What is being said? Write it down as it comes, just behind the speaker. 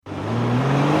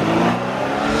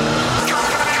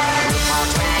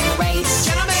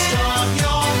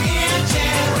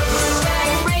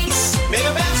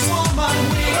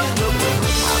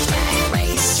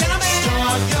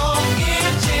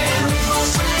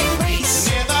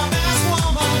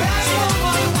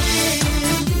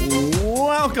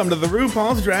Welcome to the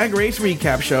RuPaul's Drag Race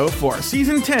Recap Show for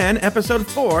Season 10, Episode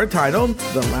 4, titled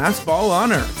The Last Ball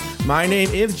on Earth. My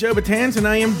name is Joe Batanz, and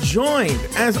I am joined,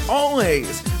 as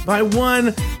always, by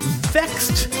one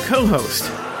vexed co-host.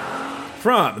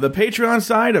 From the Patreon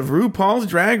side of RuPaul's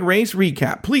Drag Race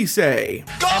Recap, please say...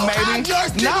 Go, baby.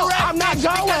 No, I'm not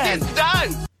going. It's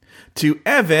done. To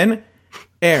Evan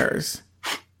Ayres.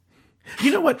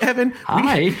 You know what, Evan?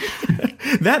 Hi.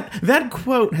 That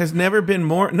quote has never been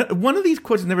more... One of these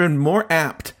quotes has never been more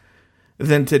apt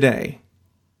than today.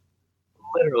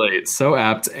 Literally, it's so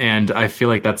apt, and I feel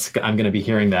like I'm going to be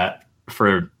hearing that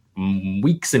for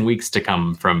weeks and weeks to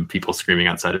come from people screaming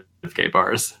outside of gay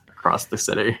bars across the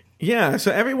city. Yeah,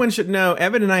 so everyone should know,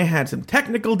 Evan and I had some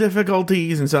technical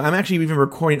difficulties, and so I'm actually even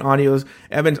recording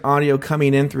Evan's audio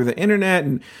coming in through the internet,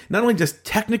 and not only just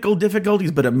technical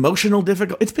difficulties, but emotional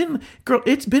difficulties.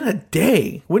 It's been a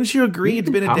day. Wouldn't you agree?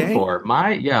 It's been a day.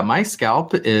 My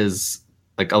scalp is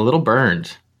like a little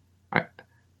burned,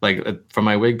 from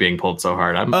my wig being pulled so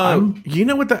hard. You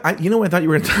know what I thought you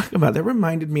were going to talk about? That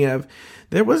reminded me of,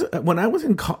 there was, when I was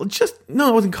in college, I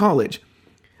was in college.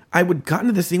 I would got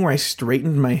into this thing where I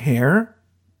straightened my hair,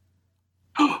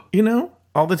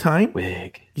 all the time.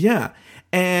 Wig. Yeah.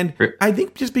 And I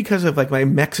think just because of like my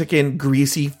Mexican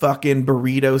greasy fucking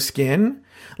burrito skin,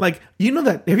 you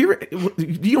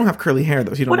don't have curly hair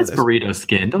though. So you don't what know is this. Burrito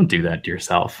skin? Don't do that to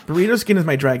yourself. Burrito skin is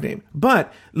my drag name.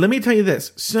 But let me tell you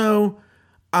this. So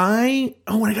I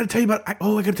got to tell you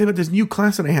about this new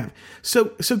class that I have.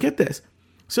 So get this.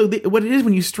 So what it is,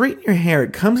 when you straighten your hair,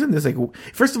 it comes in this,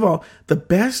 first of all, the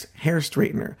best hair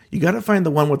straightener, you got to find the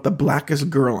one with the blackest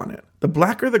girl on it. The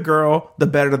blacker the girl, the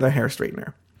better the hair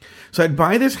straightener. So I'd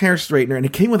buy this hair straightener, and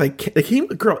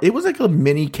it was like a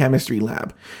mini chemistry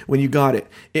lab when you got it.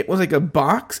 It was like a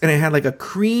box, and it had like a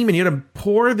cream, and you had to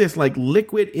pour this like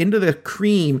liquid into the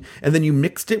cream, and then you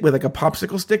mixed it with like a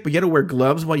popsicle stick, but you had to wear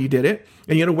gloves while you did it.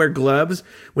 And you had to wear gloves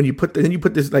when you put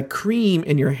this like cream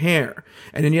in your hair,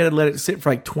 and then you had to let it sit for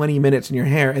like 20 minutes in your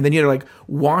hair, and then you had to like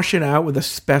wash it out with a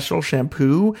special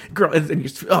shampoo. Girl,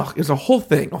 it's a whole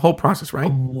thing, a whole process, right?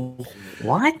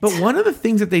 What? But one of the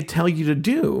things that they tell you to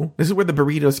do, this is where the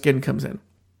burrito skin comes in.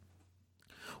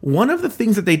 One of the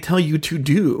things that they tell you to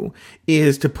do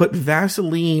is to put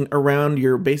Vaseline around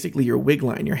your wig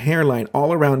line, your hairline,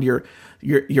 all around your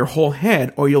whole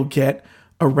head, or you'll get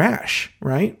a rash,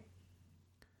 right?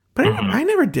 But I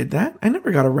never did that. I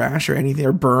never got a rash or anything,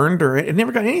 or burned, or it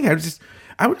never got anything.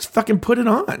 I would just fucking put it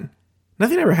on.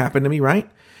 Nothing ever happened to me, right?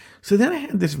 So then I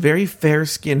had this very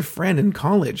fair-skinned friend in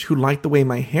college who liked the way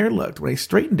my hair looked when I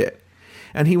straightened it.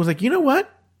 And he was like, you know what?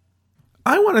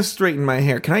 I want to straighten my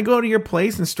hair. Can I go to your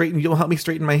place and you'll help me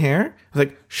straighten my hair? I was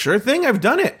like, sure thing. I've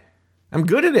done it. I'm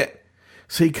good at it.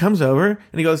 So he comes over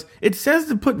and he goes, it says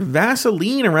to put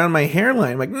Vaseline around my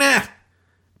hairline. I'm like, nah.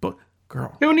 But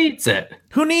girl. Who needs it?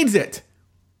 Who needs it?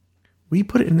 We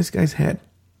put it in this guy's head.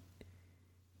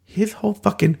 His whole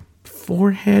fucking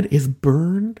forehead is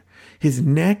burned. His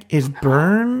neck is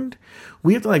burned.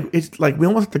 We have to we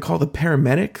almost have to call the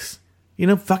paramedics.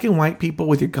 Fucking white people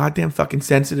with your goddamn fucking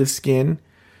sensitive skin.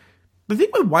 The thing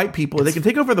with white people, they can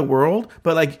take over the world,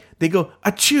 but they go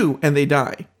achoo and they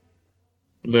die.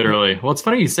 Literally. Well, it's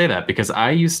funny you say that, because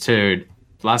I used to,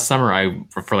 last summer,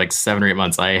 for like 7 or 8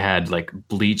 months, I had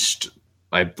bleached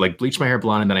my hair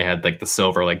blonde, and then I had the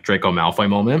silver Draco Malfoy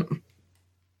moment.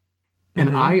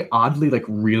 And I oddly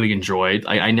really enjoyed.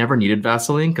 I never needed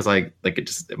Vaseline because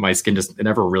my skin it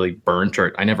never really burnt,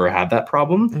 or I never had that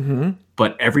problem. Mm-hmm.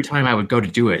 But every time I would go to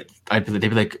do it,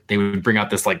 they would bring out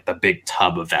this the big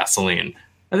tub of Vaseline.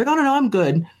 I was like, oh no, I'm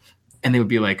good. And they would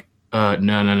be like,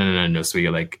 no,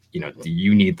 sweetie,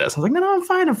 you need this. I was like, no,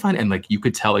 I'm fine. And you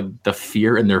could tell the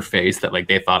fear in their face that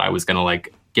they thought I was gonna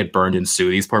get burned and sue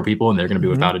these poor people, and they're gonna be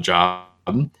without a job.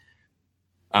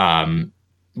 That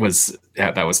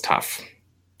was tough.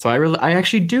 So I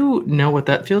actually do know what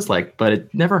that feels like, but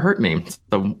it never hurt me.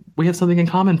 So we have something in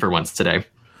common for once today.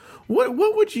 What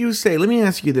would you say? Let me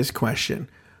ask you this question.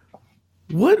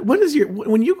 What is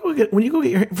when you go get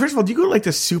your, first of all, do you go to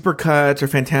Supercuts or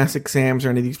Fantastic Sam's or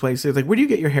any of these places? Where do you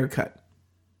get your hair cut?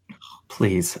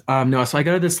 Please. No, so I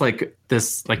go to this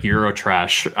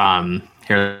Eurotrash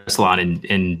hair salon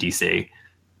in DC.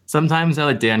 Sometimes I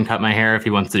let Dan cut my hair if he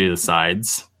wants to do the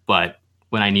sides, but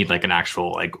when I need an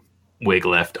actual wig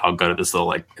lift, I'll go to this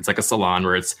little it's a salon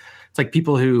where it's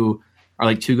people who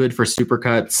are too good for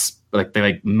Supercuts, but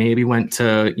they maybe went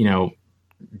to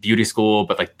beauty school,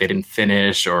 but they didn't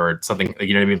finish or something,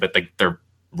 you know what I mean? But they're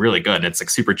really good, and it's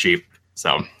super cheap.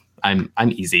 So I'm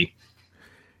easy.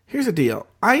 Here's the deal.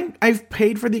 I've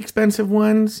paid for the expensive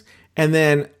ones, and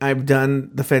then I've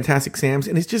done the Fantastic Sam's,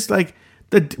 and it's just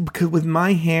Because with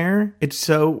my hair, it's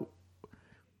so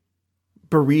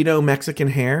burrito Mexican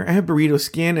hair. I have burrito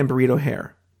skin and burrito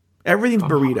hair. Everything's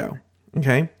burrito.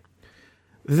 Okay.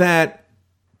 That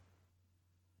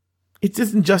it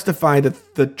doesn't justify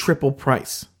the triple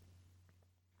price.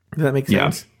 Does that make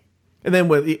sense? And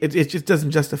then it just doesn't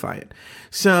justify it.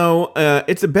 So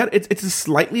it's a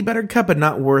slightly better cut, but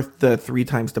not worth the 3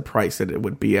 times the price that it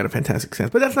would be at a Fantastic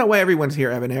Sense. But that's not why everyone's here,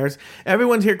 Evan Ayres.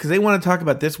 Everyone's here because they want to talk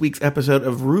about this week's episode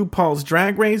of RuPaul's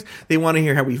Drag Race. They want to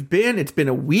hear how we've been. It's been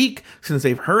a week since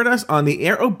they've heard us on the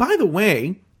air. Oh, by the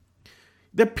way,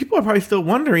 the people are probably still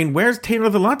wondering, where's Taylor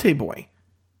the Latte Boy?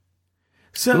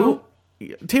 So... Who?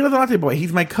 Taylor the Latte Boy,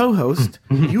 he's my co-host,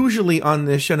 usually on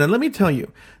this show. Now, let me tell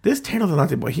you, this Taylor the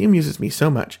Latte Boy, he amuses me so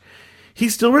much.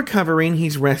 He's still recovering.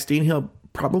 He's resting. He'll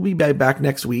probably be back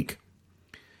next week.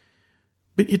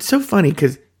 But it's so funny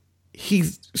because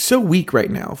he's so weak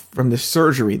right now from the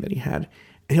surgery that he had.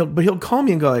 And he'll call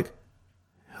me and go like,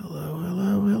 hello,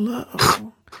 hello,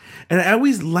 hello. And I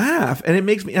always laugh. And it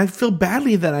makes me, I feel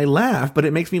badly that I laugh, but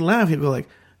it makes me laugh. He'll go like,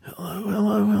 hello,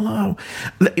 hello, hello.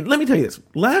 Let me tell you this.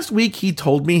 Last week, he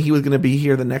told me he was going to be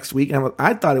here the next week. And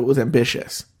I thought it was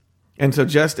ambitious. And so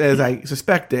just as I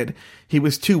suspected, he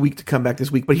was too weak to come back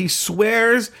this week. But he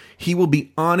swears he will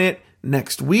be on it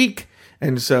next week.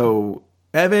 And so,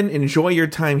 Evan, enjoy your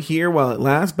time here while it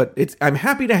lasts. But I'm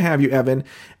happy to have you, Evan.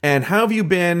 And how have you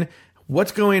been?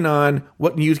 What's going on?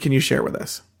 What news can you share with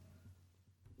us?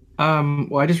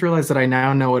 Well, I just realized that I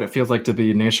now know what it feels like to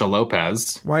be Naysha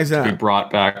Lopez. Why is that? To be brought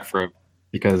back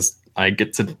because I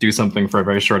get to do something for a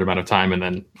very short amount of time and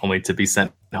then only to be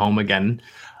sent home again.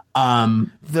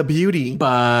 The beauty.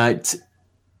 But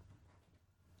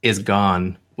is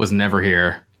gone. Was never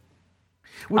here.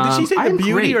 Well, did she say the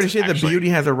beauty great, or did she say the actually. beauty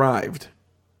has arrived?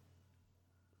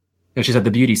 No, she said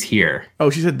the beauty's here. Oh,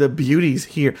 she said the beauty's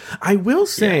here. I will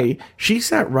say, she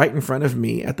sat right in front of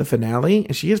me at the finale,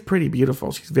 and she is pretty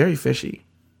beautiful. She's very fishy.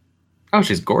 Oh,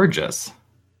 she's gorgeous.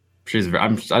 I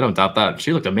don't doubt that.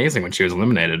 She looked amazing when she was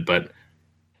eliminated, but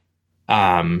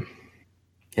yeah,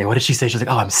 what did she say? She was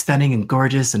like, "Oh, I'm stunning and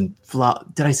gorgeous and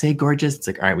did I say gorgeous?" It's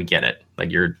like, all right, we get it.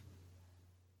 Like you're.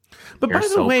 But by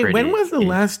the way, pretty. When was the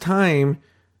last time,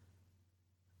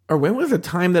 or when was the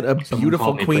time that a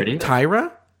beautiful queen,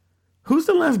 Tyra? Who's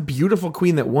the last beautiful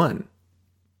queen that won?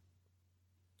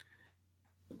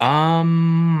 I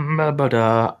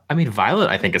mean, Violet,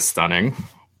 I think, is stunning.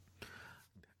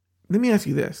 Let me ask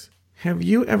you this: have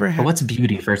you ever had? But what's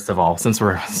beauty, first of all?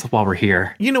 While we're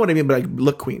here, you know what I mean. But like,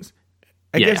 look, queens.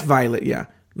 I guess Violet. Yeah.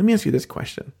 Let me ask you this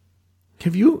question: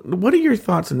 what are your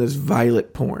thoughts on this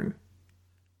Violet porn?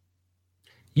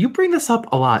 You bring this up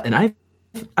a lot, and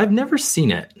I've never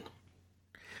seen it.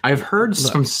 I've heard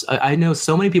I know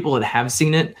so many people that have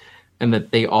seen it, and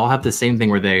that they all have the same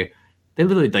thing where they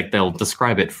literally like they'll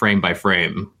describe it frame by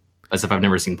frame as if I've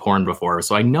never seen porn before.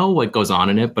 So I know what goes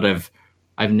on in it, but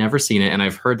I've never seen it, and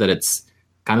I've heard that it's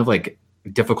kind of like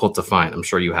difficult to find. I'm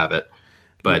sure you have it,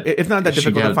 but it's not that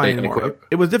difficult to find anymore.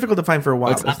 It was difficult to find for a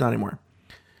while. It's not anymore.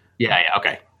 Yeah,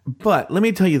 okay. But let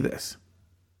me tell you this: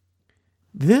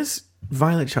 this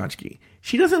Violet Chachki,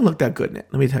 she doesn't look that good in it.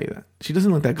 Let me tell you that she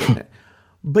doesn't look that good in it.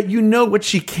 But you know what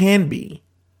she can be.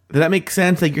 Does that make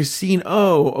sense? Like you're seeing,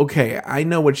 oh, okay, I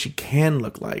know what she can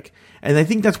look like. And I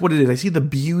think that's what it is. I see the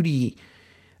beauty.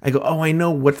 I go, oh, I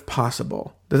know what's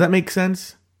possible. Does that make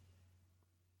sense?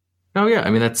 Oh, yeah.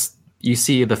 I mean, you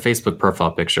see the Facebook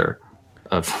profile picture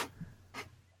of...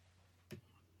 Did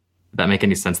that make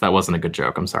any sense? That wasn't a good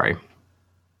joke. I'm sorry.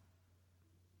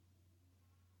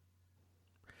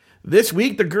 This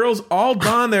week, the girls all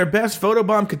don their best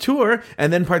photobomb couture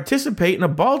and then participate in a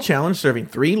ball challenge serving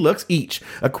 3 looks each.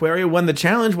 Aquaria won the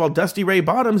challenge while Dusty Ray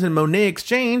Bottoms and Monet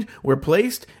Exchange were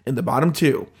placed in the bottom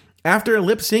 2. After a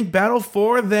lip-sync battle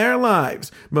for their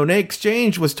lives, Monet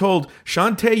Exchange was told,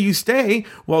 "Shantae, you stay,"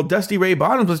 while Dusty Ray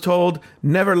Bottoms was told,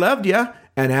 "Never loved ya,"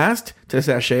 and asked to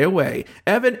sashay away.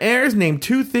 Evan Ayres, name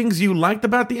 2 things you liked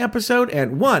about the episode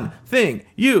and 1 thing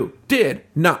you did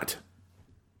not.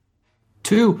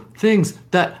 2 things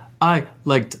that I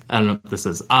liked. I don't know what this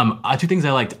is. 2 things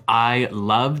I liked. I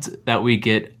loved that we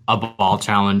get a ball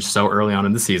challenge so early on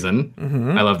in the season.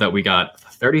 Mm-hmm. I love that we got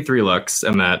 33 looks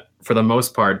and that for the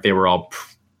most part they were all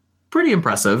pretty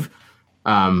impressive.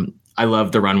 I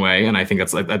love the runway, and I think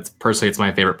that's personally it's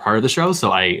my favorite part of the show.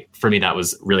 So for me that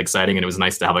was really exciting, and it was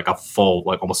nice to have like a full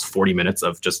almost 40 minutes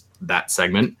of just that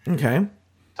segment. Okay,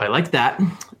 so I liked that,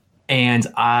 and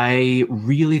I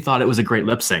really thought it was a great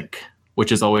lip sync.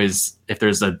 Which is always if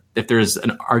there's an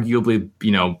arguably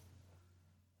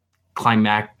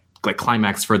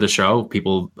climax for the show,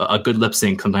 a good lip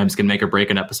sync sometimes can make or break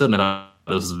an episode, and I thought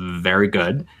it was very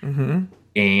good. Mm-hmm.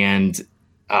 And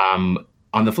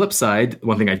on the flip side,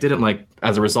 one thing I didn't like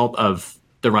as a result of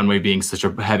the runway being such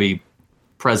a heavy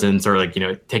presence, or like,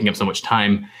 taking up so much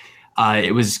time,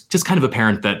 it was just kind of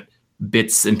apparent that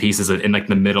bits and pieces in like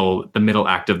the middle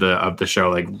act of the show,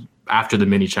 like after the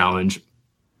mini challenge,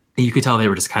 you could tell they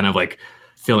were just kind of like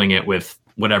filling it with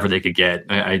whatever they could get.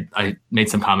 I made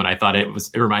some comment. I thought it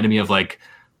reminded me of like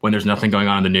when there's nothing going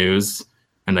on in the news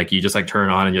and like you just like turn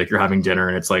on and you're having dinner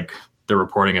and it's like they're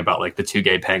reporting about like the 2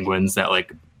 gay penguins that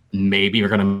like maybe are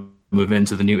going to move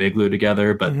into the new igloo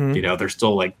together, but they're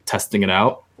still like testing it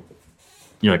out.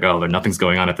 You're like, oh, nothing's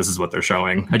going on if this is what they're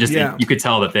showing. I just think you could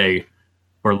tell that they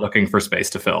were looking for space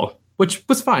to fill, which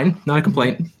was fine, not a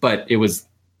complaint, but it was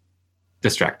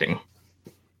distracting.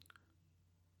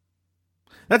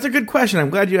 That's a good question. I'm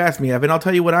glad you asked me, Evan. I'll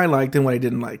tell you what I liked and what I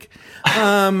didn't like.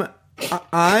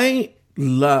 I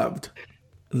loved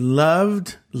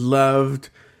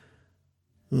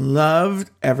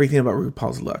everything about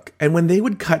RuPaul's look. And when they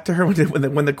would cut to her,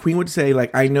 when the queen would say,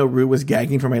 like, I know Ru was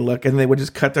gagging for my look, and they would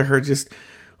just cut to her just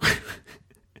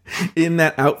in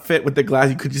that outfit with the glass,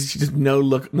 you could just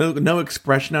no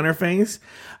expression on her face.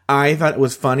 I thought it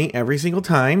was funny every single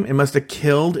time. It must have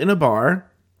killed in a bar.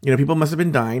 People must have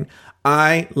been dying.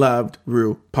 I loved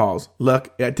RuPaul's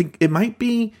look. I think it might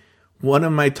be one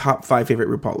of my top 5 favorite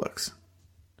RuPaul looks.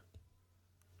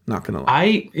 Not gonna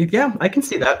lie. I can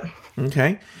see that.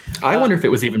 Okay. I wonder if it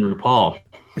was even RuPaul.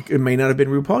 It may not have been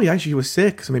RuPaul. Yeah, she was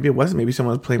sick, so maybe it wasn't. Maybe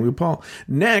someone was playing RuPaul.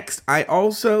 Next, I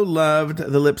also loved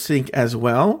the lip sync as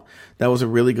well. That was a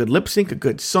really good lip sync, a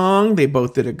good song. They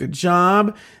both did a good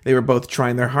job. They were both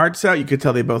trying their hearts out. You could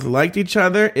tell they both liked each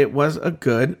other. It was a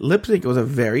good lip sync. It was a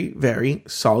very, very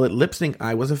solid lip sync.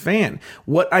 I was a fan.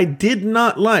 What I did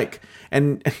not like,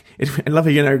 and I love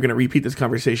how you and I are going to repeat this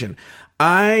conversation,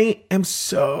 I am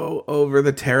so over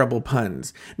the terrible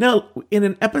puns. Now, in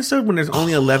an episode when there's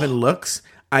only 11 looks,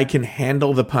 I can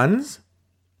handle the puns,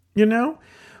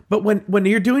 But when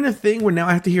you're doing a thing where now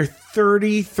I have to hear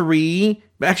 33,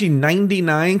 actually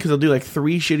 99, because they'll do like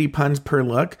 3 shitty puns per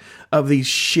look of these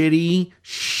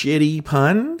shitty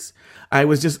puns, I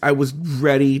was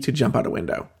ready to jump out a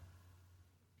window.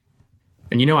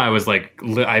 And I was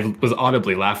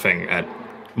audibly laughing at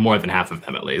more than half of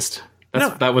them at least.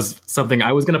 That was something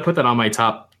I was going to put that on my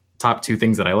top 2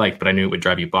 things that I liked, but I knew it would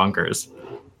drive you bonkers.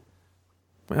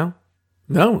 Well,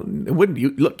 no, it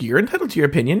wouldn't. Look, you're entitled to your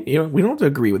opinion. We don't have to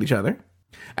agree with each other.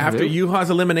 After Yuha's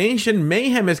elimination,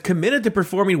 Mayhem is committed to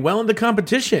performing well in the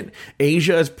competition.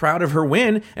 Asia is proud of her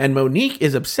win, and Monique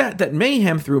is upset that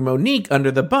Mayhem threw Monique under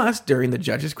the bus during the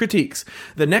judges' critiques.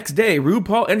 The next day,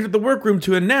 RuPaul entered the workroom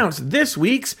to announce this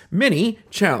week's mini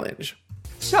challenge.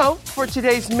 So, for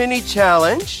today's mini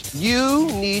challenge, you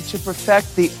need to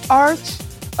perfect the art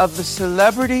of the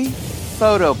celebrity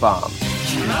photobomb.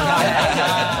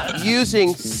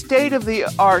 Using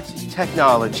state-of-the-art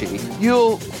technology,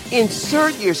 you'll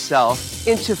insert yourself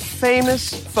into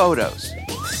famous photos.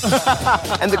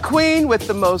 And the queen with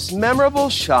the most memorable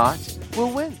shot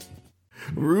will win.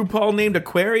 RuPaul named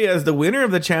Aquaria as the winner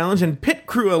of the challenge, and Pit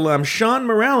Crew alum Sean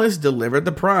Morales delivered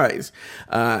the prize.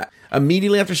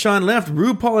 Immediately after Sean left,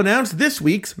 RuPaul announced this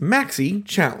week's Maxi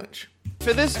Challenge.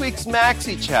 For this week's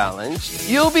Maxi Challenge,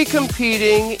 you'll be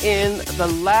competing in the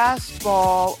last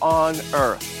ball on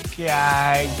Earth.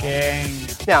 Gagging.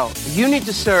 Now, you need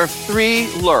to serve 3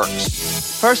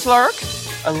 lurks. First lurk,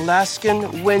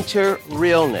 Alaskan winter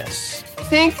realness.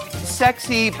 Think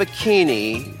sexy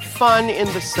bikini, fun in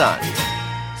the sun.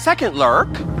 Second lurk,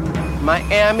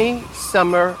 Miami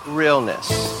summer realness.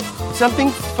 Something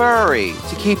furry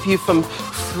to keep you from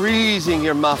freezing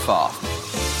your muff off.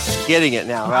 Getting it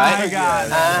now, right? I got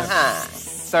it.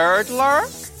 Third lurk,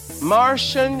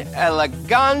 Martian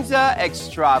eleganza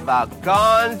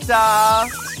extravaganza.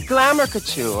 Glamour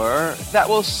couture that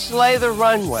will slay the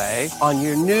runway on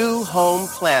your new home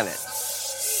planet,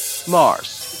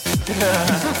 Mars.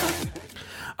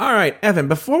 All right, Evan,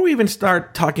 before we even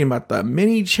start talking about the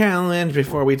mini challenge,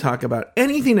 before we talk about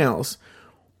anything else,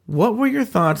 what were your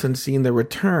thoughts on seeing the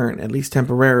return, at least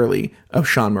temporarily, of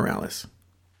Sean Morales?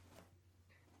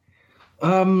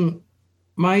 My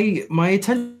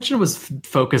attention was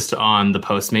focused on the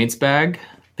Postmates bag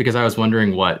because I was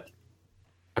wondering what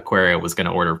Aquaria was going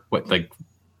to order.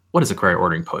 What is Aquaria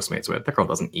ordering Postmates with? That girl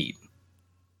doesn't eat.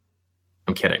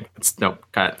 I'm kidding.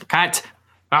 Cut.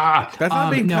 That's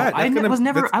not being cut.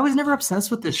 I was never obsessed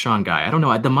with this Sean guy. I don't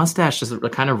know. The mustache just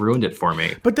kind of ruined it for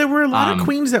me. But there were a lot of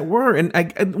queens that were, and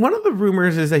one of the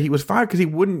rumors is that he was fired because he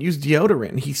wouldn't use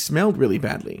deodorant. He smelled really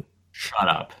badly. Shut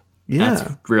up. Yeah,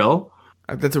 that's real.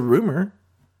 That's a rumor.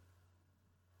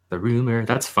 The rumor.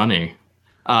 That's funny.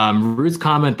 Ruth's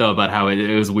comment though about how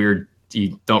it was weird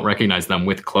you don't recognize them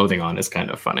with clothing on is kind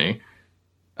of funny.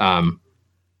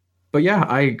 But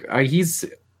yeah, he's,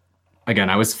 again,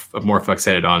 I was more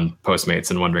fixated on Postmates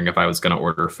and wondering if I was going to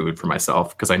order food for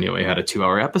myself because I knew I had a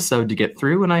 2-hour episode to get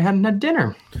through and I hadn't had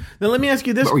dinner. Now let me ask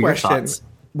you this question.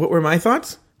 What were my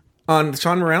thoughts on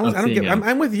Sean Morales?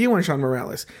 I'm with you on Sean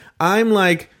Morales. I'm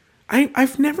like,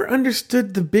 I've never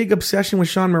understood the big obsession with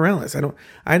Sean Morales.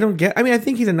 I don't get. I mean, I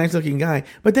think he's a nice looking guy,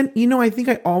 but then I think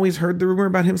I always heard the rumor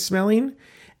about him smelling,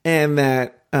 and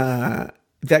that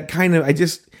kind of I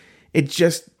just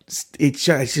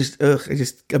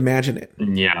imagine it.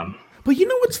 Yeah. But you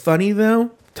know what's funny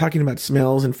though? Talking about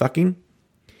smells and fucking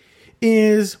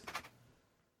is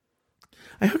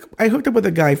I hooked up with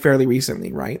a guy fairly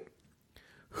recently, right?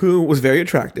 Who was very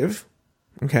attractive.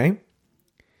 Okay.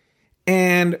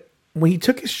 And when he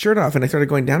took his shirt off and I started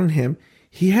going down on him,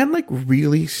 he had like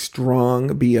really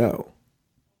strong BO,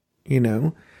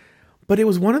 but it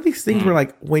was one of these things where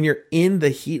like when you're in the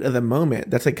heat of the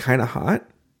moment, that's like kind of hot,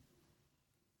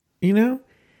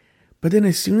 but then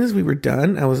as soon as we were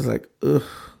done, I was like, ugh,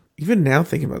 even now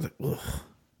thinking about it, ugh.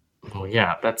 Well,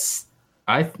 yeah,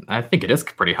 I think it is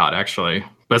pretty hot actually.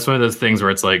 But it's one of those things where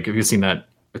it's like, have you seen that?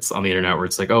 It's on the internet where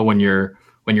it's like, oh, when you're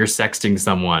sexting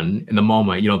someone in the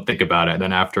moment, you don't think about it. And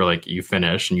then after like you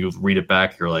finish and you read it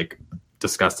back, you're like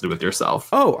disgusted with yourself.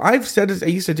 Oh, I've said this. I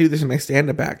used to do this in my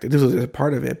stand-up act. This was a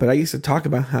part of it, but I used to talk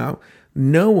about how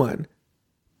no one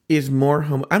is more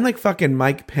I'm like fucking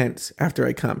Mike Pence after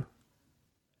I come.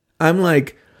 I'm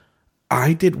like,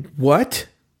 I did what?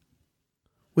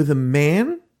 With a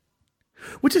man?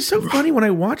 Which is so funny when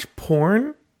I watch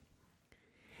porn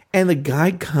and the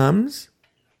guy comes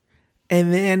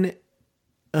and then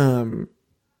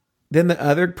the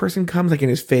other person comes like in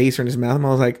his face or in his mouth, and I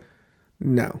was like,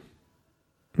 no.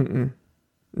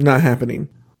 Not happening.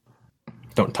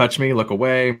 Don't touch me, look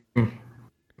away.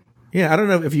 Yeah, I don't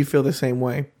know if you feel the same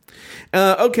way.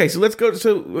 Okay, so let's go.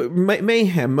 So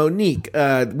Mayhem, Monique.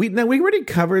 We already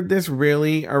covered this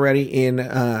already in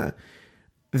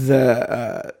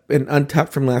in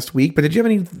Untucked from last week. But did you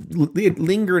have any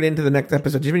lingered into the next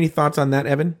episode? Do you have any thoughts on that,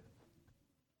 Evan?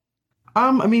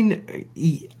 I mean,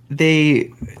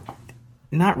 they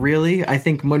not really. I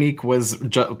think Monique was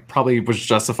probably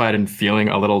justified in feeling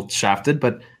a little shafted,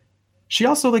 but she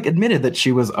also like admitted that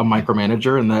she was a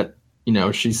micromanager and that,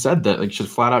 she said that like she's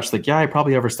flat out. She's like, yeah, I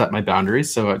probably overstepped my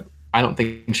boundaries. So I don't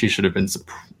think she should have been.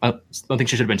 I don't think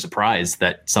she should have been surprised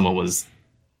that someone was,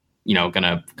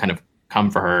 gonna kind of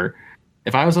come for her.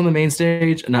 If I was on the main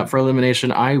stage and up for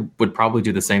elimination, I would probably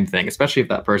do the same thing, especially if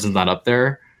that person's not up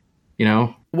there.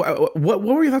 What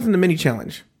were your thoughts on the mini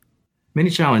challenge? Mini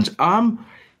challenge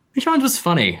was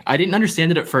funny. I didn't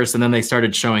understand it at first, and then they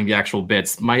started showing the actual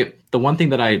bits. The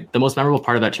most memorable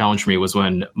part of that challenge for me was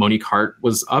when Monique Hart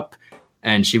was up,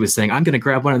 and she was saying, "I'm going to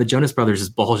grab one of the Jonas Brothers'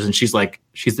 bulges," and she's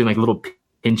doing like little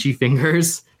pinchy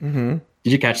fingers. Mm-hmm.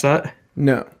 Did you catch that?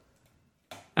 No.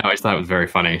 I always thought it was very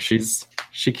funny.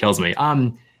 She kills me.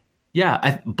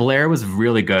 Blair was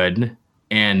really good,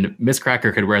 and Miss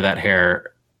Cracker could wear that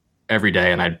hair every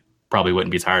day, and I probably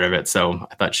wouldn't be tired of it. So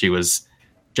I thought she was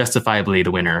justifiably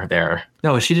the winner there.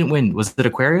 No, she didn't win. Was it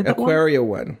Aquaria? Aquaria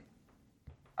won.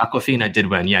 Aquafina did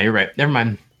win. Yeah, you're right. Never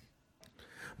mind.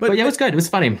 But yeah, it was good. It was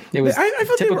funny. It was I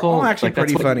thought typical. They were all actually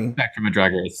pretty funny. Back from a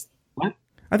Drag Race. What?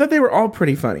 I thought they were all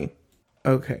pretty funny.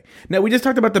 Okay. Now we just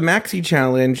talked about the Maxi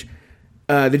Challenge.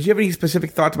 Did you have any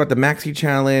specific thoughts about the Maxi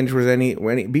Challenge? Was any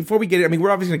before we get it? I mean,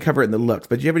 we're obviously going to cover it in the looks,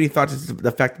 but do you have any thoughts on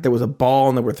the fact that there was a ball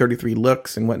and there were 33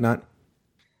 looks and whatnot?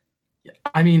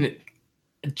 I mean,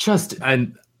 it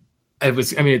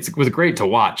was great to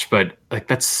watch, but like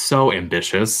that's so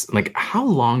ambitious. Like, how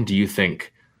long do you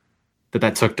think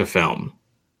that took to film?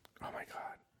 Oh my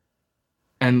god!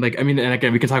 And like, I mean, and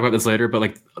again, we can talk about this later, but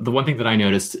like the one thing that I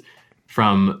noticed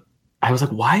I was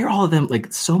like, why are all of them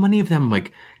like so many of them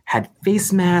like had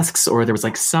face masks, or there was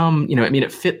like some,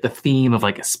 it fit the theme of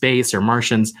like space or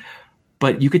Martians,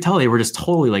 but you could tell they were just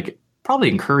totally like probably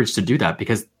encouraged to do that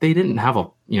because they didn't have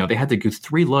they had to do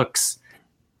 3 looks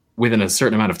within a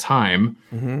certain amount of time,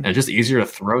 and it's just easier to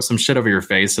throw some shit over your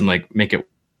face and like make it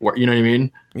work. You know what I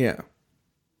mean? Yeah.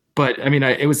 But I mean,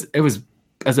 it was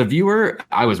as a viewer,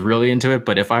 I was really into it.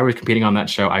 But if I was competing on that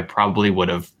show, I probably would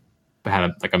have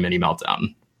had a mini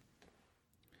meltdown.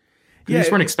 Yeah,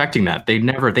 just weren't expecting that. They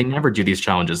never do these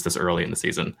challenges this early in the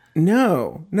season.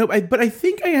 No. But I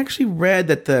think I actually read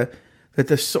that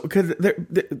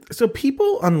so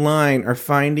people online are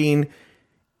finding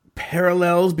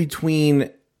parallels between,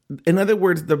 in other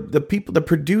words, the people, the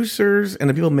producers and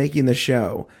the people making the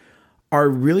show are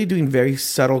really doing very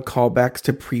subtle callbacks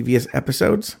to previous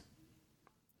episodes.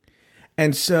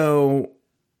 And so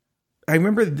I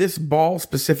remember this ball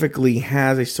specifically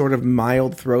has a sort of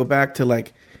mild throwback to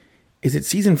like, is it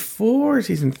season 4 or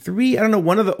season 3? I don't know,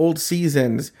 one of the old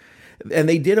seasons. And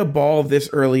they did a ball this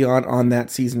early on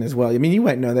that season as well. I mean, you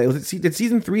might know that. Did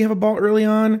season 3 have a ball early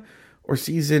on, or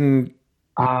season?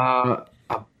 It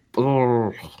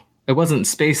wasn't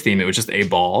space theme. It was just a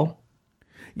ball.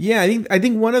 Yeah, I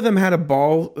think one of them had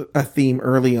a theme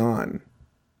early on.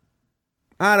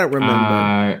 I don't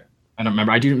remember. I don't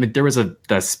remember. There was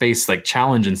the space like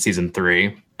challenge in season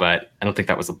 3, but I don't think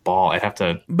that was a ball. I'd have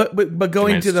to. But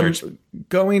going to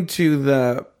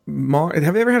the mall.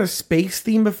 Have they ever had a space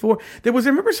theme before? I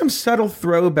remember some subtle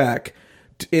throwback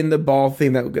in the ball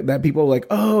theme that people were like,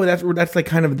 oh, that's like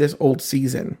kind of this old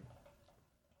season.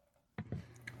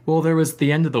 Well, there was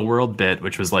the end of the world bit,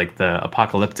 which was like the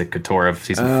apocalyptic couture of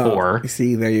season 4.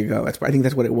 See, there you go. I think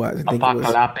that's what it was.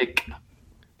 Apocalyptic.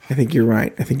 I think you're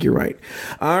right.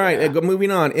 All right,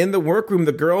 moving on. In the workroom,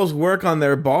 the girls work on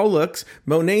their ball looks.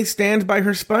 Monet stands by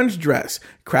her sponge dress.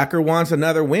 Cracker wants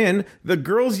another win. The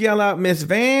girls yell out, Miss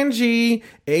Vanjie.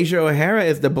 Asia O'Hara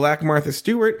is the Black Martha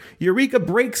Stewart. Eureka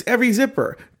breaks every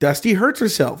zipper. Dusty hurts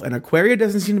herself, and Aquaria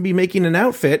doesn't seem to be making an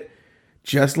outfit,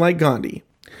 just like Gandhi.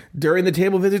 During the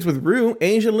table visits with Rue,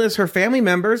 Asia lists her family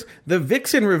members. The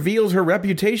Vixen reveals her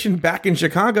reputation back in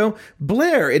Chicago.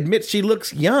 Blair admits she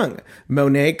looks young.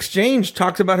 Monet Exchange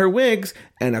talks about her wigs.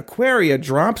 And Aquaria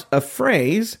drops a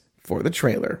phrase for the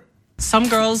trailer. Some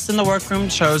girls in the workroom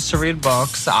chose to read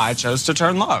books. I chose to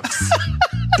turn looks.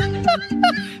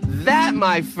 That,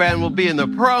 my friend, will be in the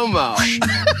promo.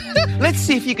 Let's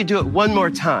see if you could do it one more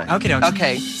time.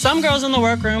 Okay. Some girls in the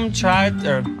workroom tried.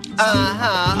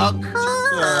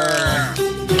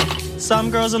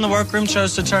 Some girls in the workroom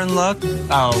chose to turn look.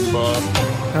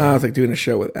 Oh, it's like doing a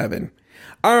show with Evan.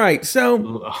 All right,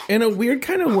 so in a weird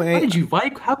kind of way,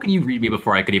 how can you read me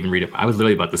before I could even read it? I was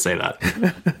literally about to say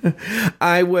that.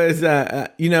 I was,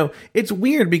 it's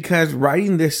weird because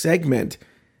writing this segment,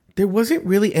 there wasn't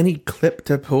really any clip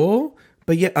to pull,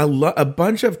 but yet a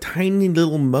bunch of tiny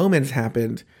little moments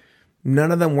happened.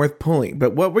 None of them worth pulling.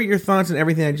 But what were your thoughts on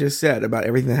everything I just said about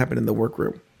everything that happened in the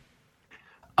workroom?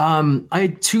 I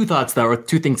had two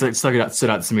things that stood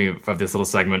out to me of this little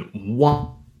segment.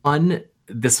 One,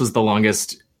 this was the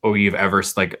longest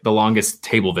the longest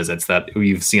table visits that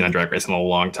we've seen on Drag Race in a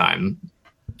long time.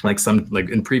 Like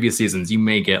in previous seasons, you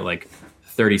may get like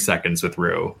 30 seconds with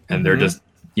Rue, and they're just,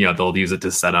 they'll use it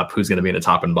to set up who's going to be in the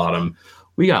top and bottom.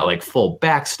 We got like full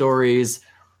backstories.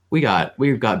 We've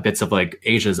got bits of like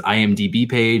Asia's IMDb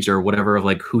page or whatever of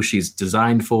like who she's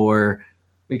designed for.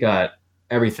 We got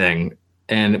everything.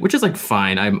 And which is like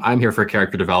fine. I'm here for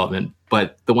character development.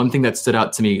 But the one thing that stood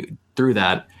out to me through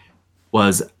that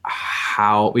was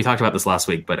how we talked about this last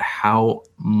week, but how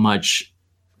much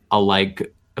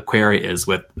alike Aquaria is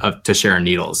to Sharon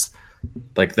Needles.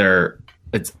 Like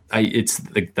it's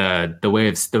like the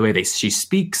way she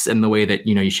speaks and the way that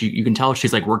you can tell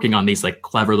she's like working on these like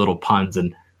clever little puns,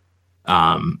 and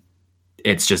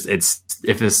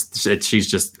she's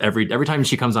just every time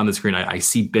she comes on the screen, I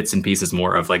see bits and pieces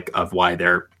more of why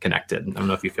they're connected. I don't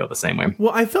know if you feel the same way.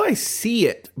 Well, I feel I see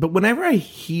it, but whenever I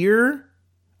hear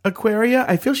Aquaria,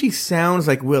 I feel she sounds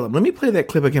like Willem. Let me play that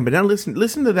clip again, but now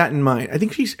listen to that in mind. I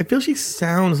feel she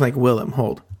sounds like Willem.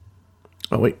 Hold.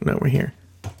 Oh wait, no, we're here.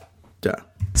 Duh.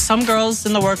 Some girls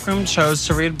in the workroom chose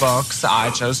to read books. I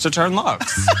chose to turn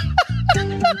looks.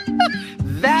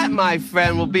 That, my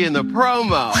friend, will be in the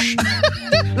promo.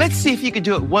 Let's see if you could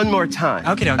do it one more time.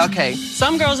 Okay.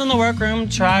 Some girls in the workroom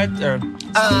tried.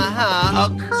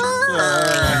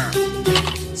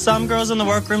 Some girls in the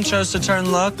workroom chose to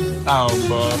turn look.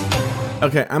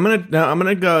 Okay, I'm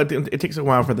gonna go. It takes a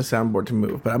while for the soundboard to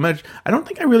move, but I don't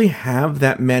think I really have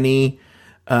that many.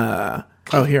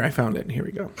 Here, I found it. Here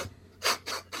we go.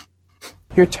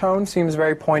 Your tone seems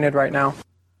very pointed right now.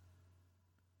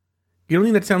 You don't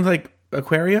think that sounds like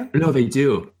Aquaria? No, they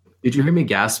do. Did you hear me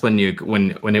gasp when it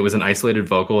was an isolated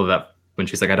vocal that when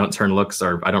she's like, I don't turn looks,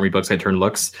 or I don't read books, I turn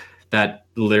looks? That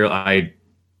literally,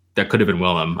 that could have been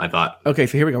Willem, I thought. Okay,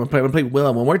 so here we go. I'm going to play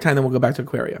Willem one more time, then we'll go back to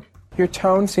Aquaria. Your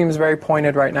tone seems very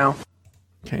pointed right now.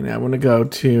 Okay, now I want to go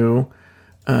to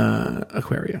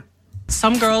Aquaria.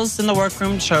 Some girls in the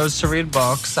workroom chose to read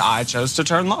books. I chose to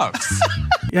turn looks.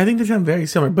 Yeah, I think they sound very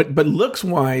similar. But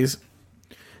looks-wise,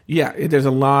 yeah, there's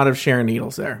a lot of Sharon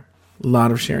Needles there. A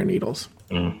lot of Sharon Needles.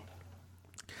 Mm.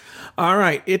 All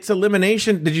right, it's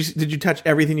elimination. Did you touch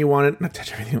everything you wanted? Not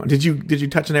touch everything you wanted. Did you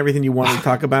touch on everything you wanted to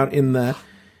talk about in the?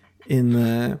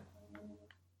 Yeah.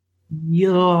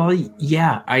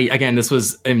 This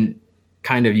was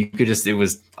kind of, you could just, it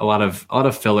was a lot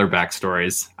of filler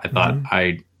backstories. I thought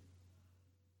I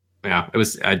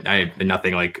had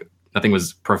nothing like nothing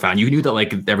was profound. You knew that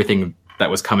like everything that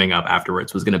was coming up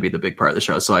afterwards was going to be the big part of the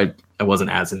show, so I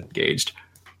wasn't as engaged.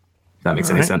 If that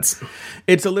makes any sense.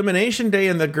 It's elimination day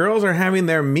and the girls are having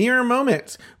their mirror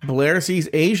moments. Blair sees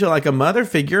Asia like a mother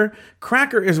figure.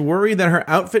 Cracker is worried that her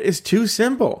outfit is too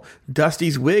simple.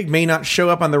 Dusty's wig may not show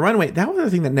up on the runway. That was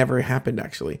a thing that never happened,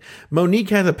 actually.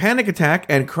 Monique has a panic attack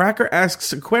and Cracker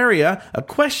asks Aquaria a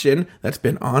question that's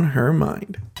been on her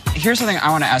mind. Here's something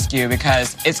I want to ask you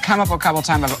because it's come up a couple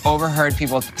times. I've overheard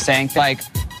people saying like,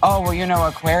 oh, well, you know,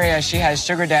 Aquaria, she has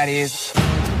sugar daddies.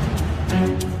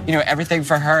 You know, everything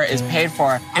for her is paid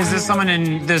for. Is this someone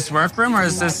in this workroom or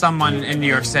is this someone in New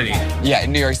York City? Yeah,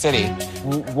 in New York City.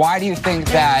 Why do you think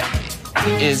that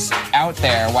is out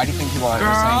there? Why do you think people are saying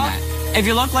that? If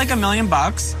you look like $1 million,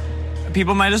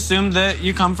 people might assume that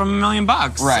you come from $1 million.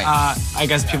 Right. I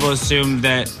guess people assume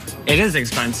that it is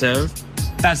expensive.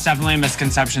 That's definitely a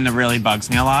misconception that really bugs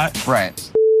me a lot.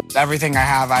 Right. Everything I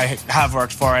have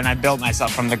worked for, and I built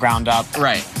myself from the ground up.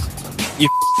 Right. You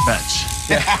bitch.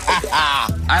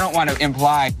 I don't want to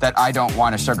imply that I don't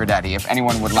want a sugar daddy. If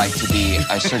anyone would like to be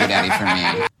a sugar daddy for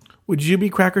me. Would you be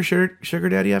Cracker sugar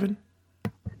daddy, Evan?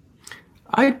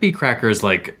 I'd be Cracker's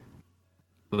like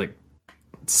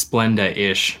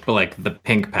Splenda-ish, but like the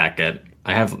pink packet.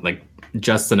 I have like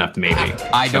just enough maybe.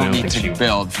 I don't need to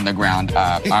build from the ground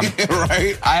up.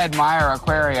 Right? I admire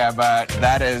Aquaria, but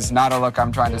that is not a look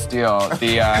I'm trying to steal.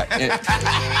 Because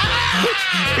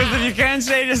if you can't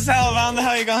shade yourself, how the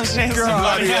hell are you going to shade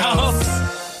somebody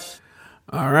else?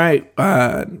 All right.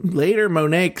 Later,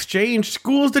 Monet exchanged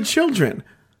schools to children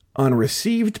on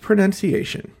received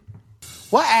pronunciation.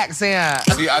 What accent?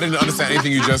 See, I didn't understand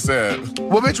anything you just said.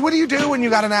 Well, bitch, what do you do when you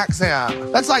got an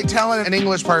accent? That's like telling an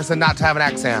English person not to have an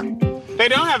accent. They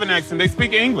don't have an accent. They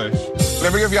speak English.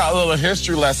 Let me give y'all a little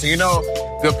history lesson. You know,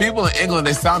 the people in England,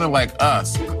 they sounded like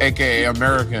us, a.k.a.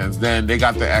 Americans. Then they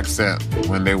got the accent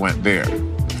when they went there.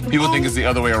 People think it's the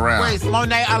other way around. Wait,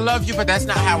 Monet, I love you, but that's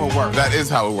not how it works. That is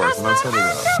how it works, and I'll tell you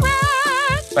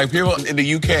that. Like people in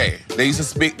the UK, they used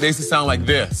to sound like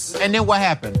this. And then what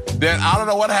happened? Then I don't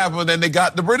know what happened, then they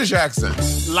got the British accent.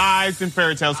 Lies and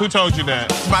fairy tales. Who told you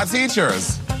that? My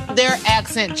teachers. Their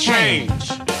accent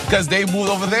changed. Because they moved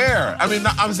over there. I mean,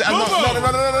 I'm saying, no. Hold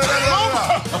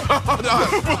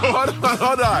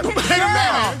on.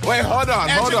 Wait, hold on.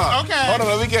 Okay. Hold on,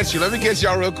 let me get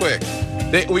y'all real quick.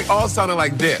 We all sounded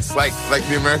like this, like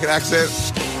the American accent.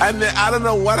 And then I don't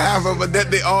know what happened, but then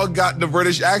they all got the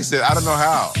British accent. I don't know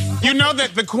how. You know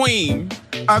that the Queen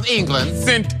Of England.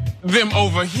 sent them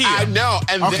over here. I know,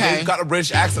 and Okay. then they got a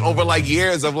British accent over like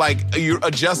years of like you're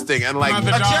adjusting and like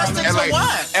Mother Adjusting darling. and, to like,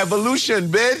 what? evolution,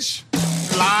 bitch.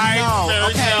 Lies, No, fairy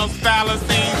okay. tales,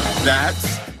 fallacies.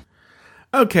 That's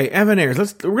Okay, Evan Ayres,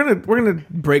 we're gonna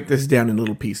break this down in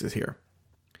little pieces here.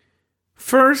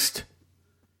 First,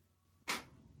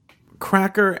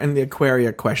 Cracker and the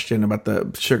Aquaria question about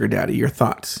the sugar daddy. Your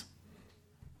thoughts?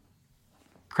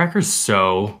 Cracker's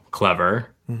so clever.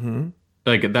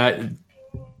 Like that,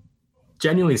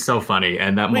 genuinely so funny.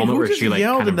 And that Wait, moment who where just she like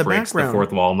yelled kind in of the breaks background? the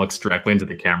fourth wall and looks directly into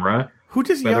the camera. Who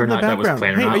just Whether yelled or in the not that was background?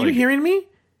 planned or Hey, not, are you like- hearing me?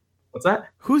 What's that?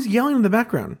 Who's yelling in the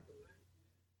background?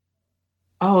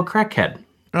 Oh, crackhead.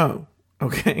 Oh,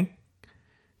 okay.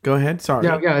 Go ahead. Sorry.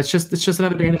 Yeah. It's just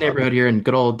another day in the neighborhood here in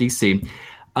good old DC.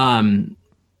 I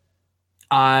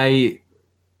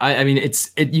mean,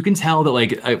 you can tell that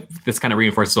like this kind of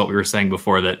reinforces what we were saying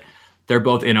before, that they're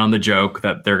both in on the joke,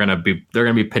 that they're gonna be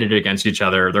pitted against each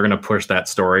other. They're gonna push that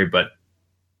story, but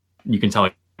you can tell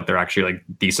like, they're actually like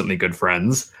decently good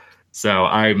friends. So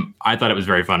I thought it was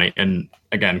very funny. And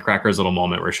again, Cracker's little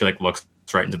moment where she like looks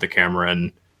right into the camera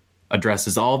and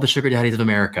addresses all the sugar daddies of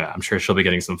America. I'm sure she'll be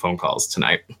getting some phone calls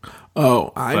tonight.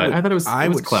 Oh, I thought it was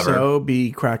would clever. so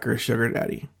be Cracker's sugar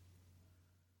daddy.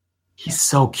 He's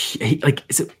so cute. Like,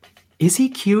 is he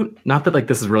cute? Not that like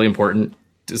this is really important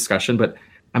discussion, but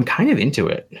I'm kind of into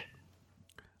it.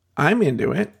 I'm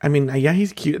into it. I mean, yeah,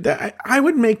 he's cute. I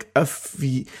would make a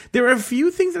few. There are a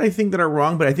few things that I think that are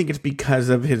wrong, but I think it's because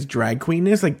of his drag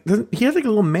queenness. Like, he has like a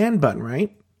little man bun,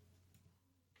 right?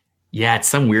 Yeah, it's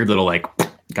some weird little like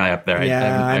guy up there.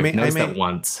 Yeah, I've noticed that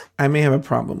once. I may have a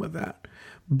problem with that,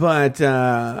 but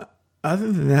other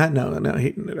than that, no,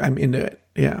 I'm into it.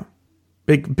 Yeah.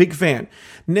 Big fan.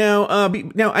 Now,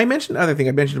 I mentioned other thing.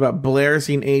 I mentioned about Blair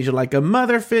seeing Asia like a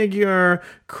mother figure.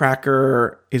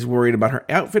 Cracker is worried about her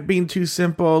outfit being too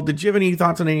simple. Did you have any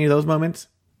thoughts on any of those moments?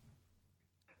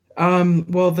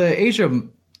 Well, the Asia,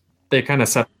 they kind of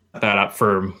set that up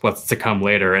for what's to come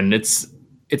later, and it's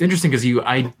interesting because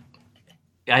I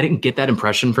didn't get that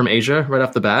impression from Asia right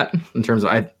off the bat in terms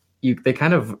of you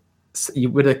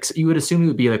would assume it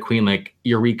would be a queen like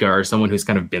Eureka or someone who's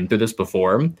kind of been through this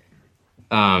before.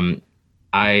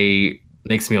 I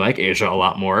makes me like Asia a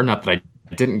lot more. Not that I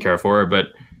didn't care for her,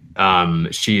 but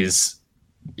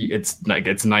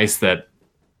it's nice that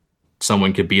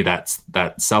someone could be that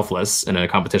selfless in a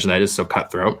competition that is so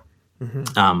cutthroat.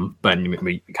 But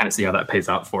we kind of see how that pays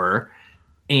out for her.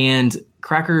 And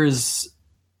Cracker's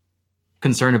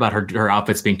concern about her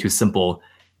outfits being too simple.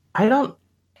 I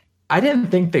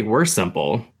didn't think they were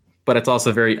simple, but it's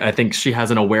also I think she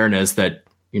has an awareness that,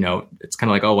 it's kind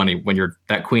of like, oh, when you're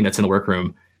that queen that's in the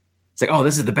workroom, it's like, oh,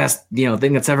 this is the best,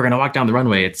 thing that's ever going to walk down the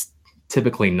runway. It's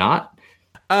typically not.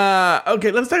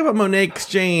 Okay, let's talk about Monet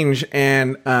Exchange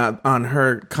and on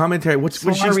her commentary. What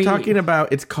she's talking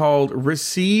about, it's called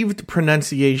received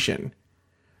pronunciation,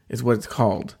 is what it's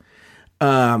called.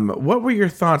 What were your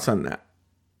thoughts on that?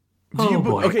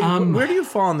 Where do you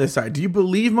fall on this side? Do you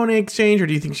believe Monet Exchange, or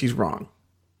do you think she's wrong?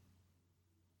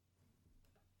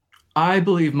 I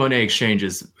believe Monet Exchange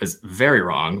is very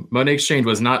wrong. Monet Exchange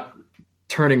was not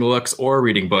turning looks or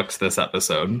reading books this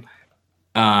episode.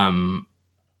 But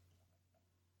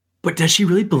does she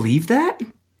really believe that?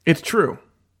 It's true.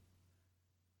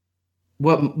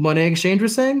 What Monet Exchange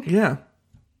was saying? Yeah.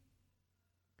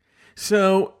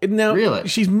 So now really?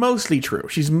 She's mostly true.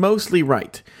 She's mostly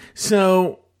right.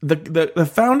 So the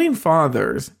founding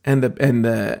fathers and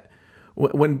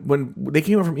when they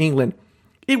came over from England,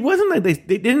 it wasn't like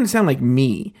they didn't sound like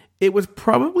me. It was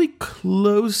probably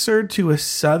closer to a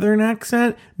Southern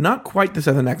accent, not quite the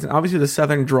Southern accent. Obviously, the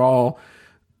Southern drawl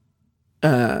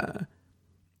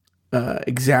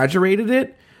exaggerated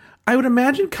it. I would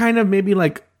imagine kind of maybe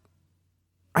like,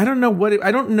 I don't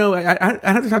know. I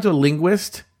have to talk to a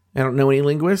linguist. I don't know any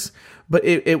linguists, but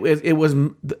it was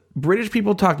British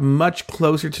people talked much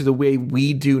closer to the way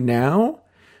we do now,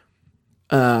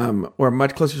 or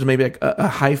much closer to maybe like a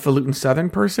highfalutin Southern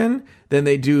person than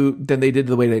they did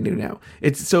the way they do now.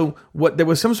 It's so there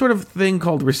was some sort of thing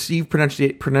called received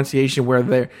pronunciation where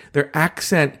their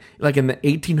accent, like in the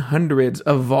 1800s,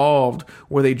 evolved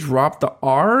where they dropped the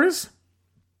R's.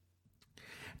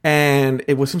 And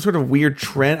it was some sort of weird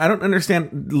trend. I don't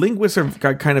understand. Linguists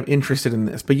are kind of interested in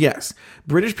this. But yes,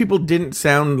 British people didn't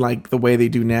sound like the way they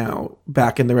do now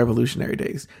back in the Revolutionary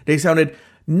days. They sounded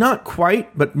not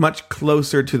quite, but much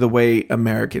closer to the way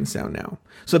Americans sound now.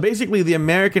 So basically, the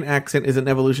American accent is an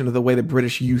evolution of the way the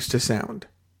British used to sound.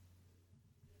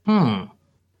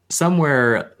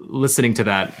 Somewhere listening to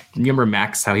that, you remember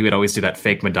Max, how he would always do that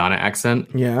fake Madonna accent?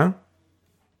 Yeah.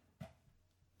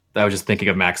 I was just thinking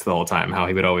of Max the whole time, how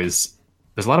he would always...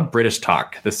 There's a lot of British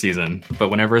talk this season, but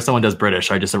whenever someone does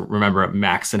British, I just remember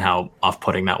Max and how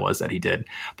off-putting that was that he did.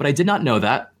 But I did not know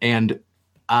that, and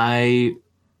I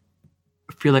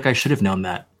feel like I should have known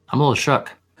that. I'm a little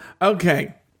shook.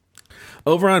 Okay.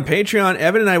 Over on Patreon,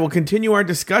 Evan and I will continue our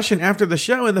discussion after the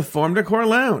show in the Form Decor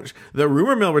Lounge. The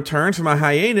Rumor Mill returns from a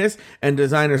hiatus, and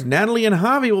designers Natalie and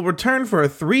Javi will return for a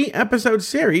 3-episode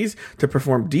series to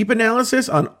perform deep analysis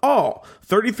on all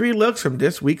 33 looks from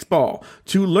this week's ball.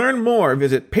 To learn more,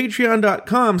 visit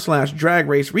patreon.com/Drag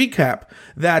Race Recap.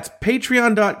 That's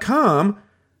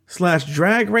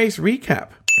patreon.com/Drag Race Recap.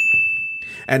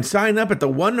 And sign up at the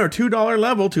 $1 or $2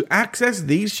 level to access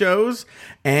these shows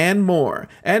and more.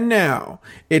 And now,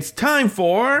 it's time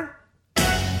for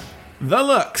The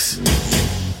Looks.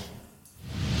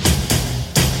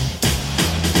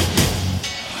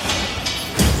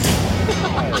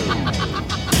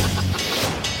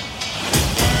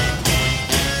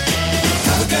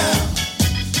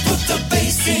 Put the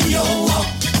bass in your walk,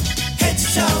 head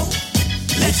to toe,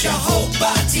 let your whole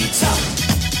body talk.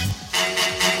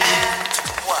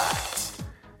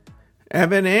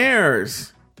 Evan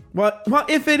Ayres. Well,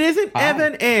 if it isn't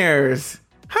Evan Ayres,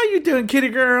 how you doing, kitty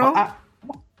girl?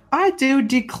 I do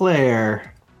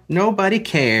declare, nobody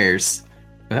cares.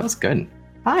 That was good.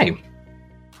 Hi.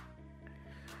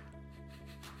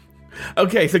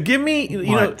 Okay, so give me, you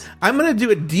know, I'm going to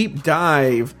do a deep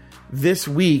dive this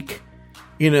week,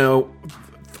 you know,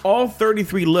 all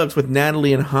 33 looks with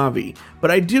Natalie and Javi. But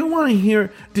I do want to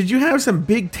hear, did you have some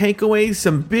big takeaways,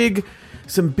 some big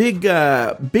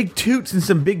toots and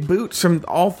some big boots from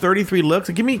all 33 looks?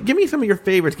 Give me some of your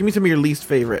favorites. Give me some of your least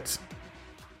favorites.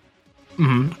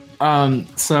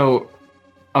 So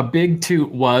a big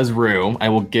toot was Rue. I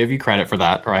will give you credit for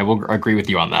that, or I will agree with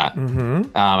you on that.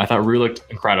 I thought Rue looked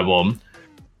incredible.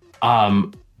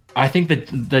 I think that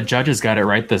the judges got it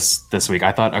right this week.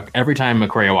 I thought every time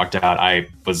Aquaria walked out, I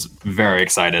was very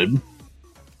excited.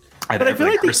 But I feel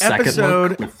like the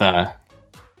episode with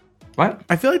what?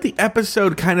 I feel like the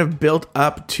episode kind of built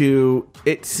up to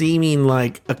it seeming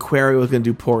like Aquaria was going to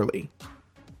do poorly.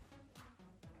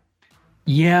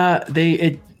 Yeah,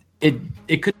 it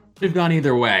could have gone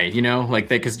either way, you know, like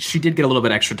that, because she did get a little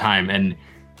bit extra time, and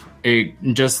it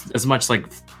just as much like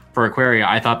for Aquaria,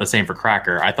 I thought the same for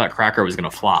Cracker. I thought Cracker was going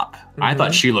to flop. I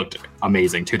thought she looked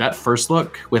amazing too. That first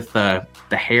look with the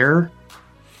hair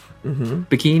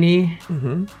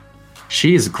bikini,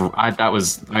 she's.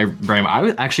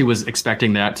 I actually was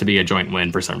expecting that to be a joint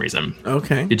win for some reason.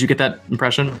 Okay, did you get that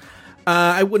impression?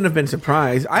 I wouldn't have been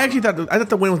surprised. I thought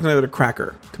the win was going to go to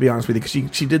Cracker, to be honest with you,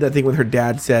 because she did that thing with her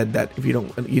dad said that if you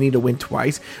don't, you need to win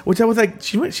twice, which I was like,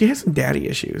 she has some daddy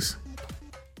issues.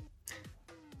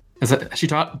 She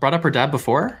brought up her dad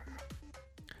before?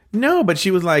 No, but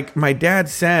she was like, my dad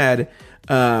said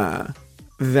that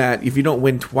if you don't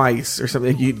win twice or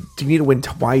something, you need to win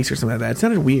twice or something like that. It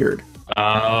sounded weird.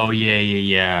 Oh,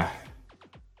 yeah.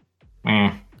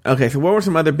 Okay, so what were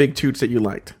some other big toots that you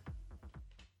liked?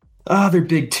 Other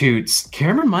big toots.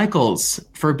 Cameron Michaels,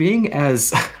 for being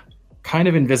as kind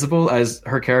of invisible as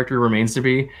her character remains to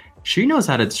be, she knows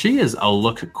how to. She is a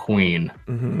look queen.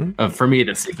 For me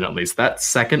this season, at least. That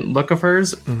second look of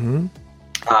hers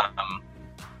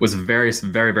was very,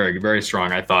 very, very, very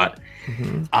strong, I thought.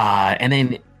 And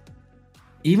then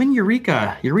even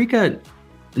Eureka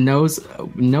knows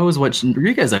what.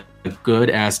 Eureka is a good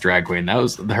ass drag queen. That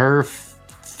was her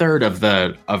third of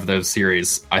the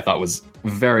series. I thought was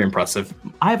very impressive.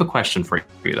 I have a question for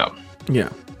you though. Yeah.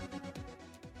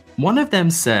 One of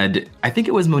them said, I think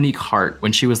it was Monique Hart,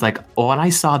 when she was like, "Oh, and I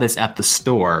saw this at the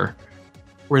store."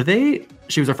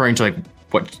 She was referring to like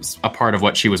what a part of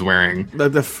what she was wearing.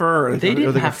 The fur. They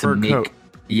didn't like have to make. Coat.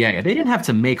 Yeah, they didn't have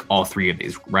to make all three of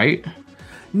these, right?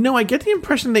 No, I get the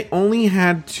impression they only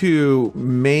had to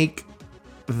make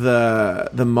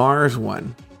the Mars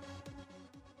one.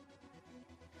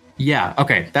 Yeah.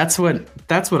 Okay. That's what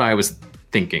I was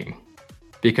thinking.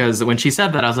 Because when she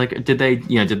said that, I was like, did they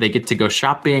get to go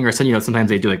shopping or something? Sometimes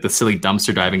they do like the silly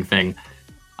dumpster diving thing.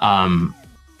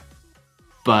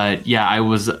 But yeah, I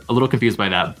was a little confused by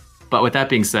that. But with that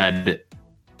being said,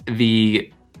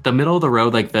 the middle of the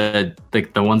road, like the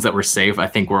ones that were safe, I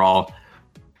think were all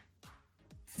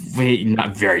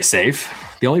not very safe.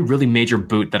 The only really major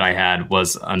boot that I had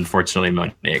was unfortunately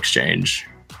Monet Exchange.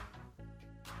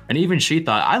 And even she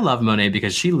thought, I love Monet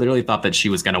because she literally thought that she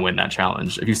was going to win that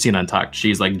challenge. If you've seen Untucked,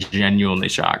 she's like genuinely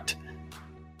shocked.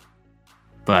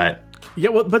 But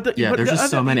yeah, well, but there's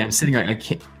just so many. I'm sitting here, I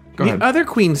can't. Go ahead. The other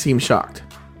queen seemed shocked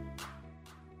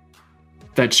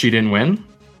that she didn't win.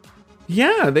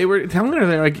 Yeah, they were telling her,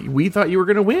 they're like, we thought you were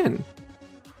going to win.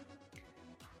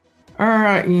 All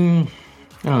right, I don't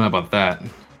know about that.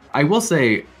 I will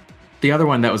say, the other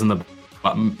one that was in the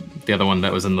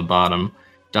bottom.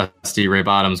 Dusty Ray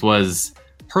Bottoms,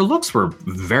 her looks were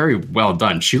very well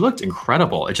done. She looked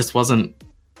incredible. It just wasn't,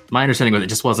 my understanding was it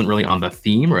just wasn't really on the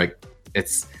theme, or like,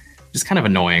 it's just kind of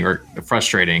annoying or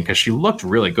frustrating because she looked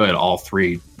really good all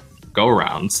three go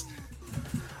rounds.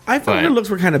 I thought her looks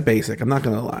were kind of basic. I'm not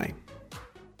going to lie.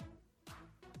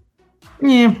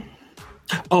 Yeah.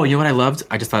 Oh, you know what I loved?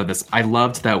 I just thought of this. I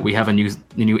loved that we have a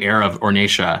new era of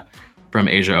Ornacia from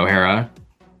Asia O'Hara.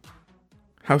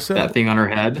 How so? That thing on her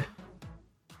head.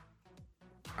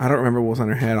 I don't remember what was on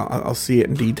her head. I'll see it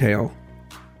in detail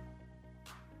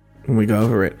when we go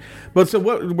over it. But so,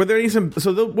 what were there any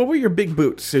what were your big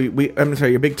boots? Your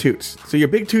big toots. So your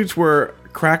big toots were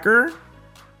Cracker,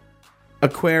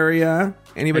 Aquaria.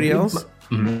 Anybody else?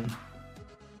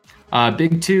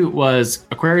 Big toot was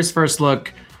Aquaria's first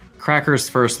look, Cracker's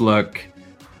first look,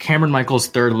 Cameron Michaels'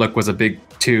 third look was a big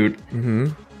toot,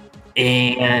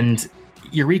 and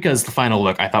Eureka's the final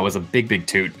look I thought was a big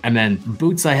toot. And then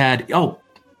boots I had.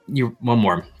 One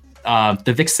more.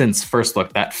 The Vixen's first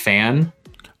look, that fan.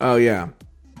 Oh yeah,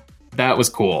 that was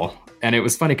cool, and it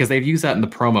was funny because they've used that in the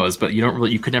promos, but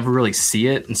you could never really see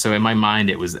it, and so in my mind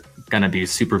it was gonna be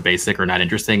super basic or not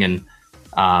interesting, and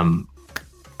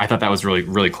I thought that was really,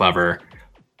 really clever.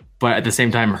 But at the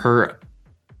same time, her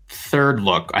third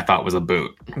look I thought was a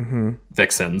boot.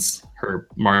 Vixen's, her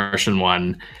Martian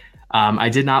one. I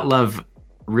did not love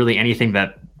really anything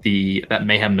that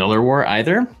Mayhem Miller wore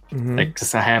either. Like,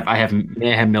 cause I have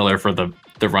Mayhem Miller for the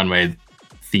runway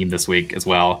theme this week as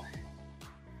well.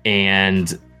 And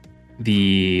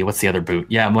what's the other boot?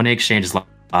 Yeah, Monet Exchange's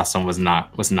last one was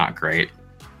not great,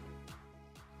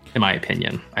 in my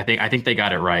opinion. I think they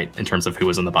got it right in terms of who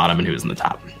was on the bottom and who was in the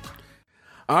top.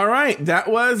 All right, that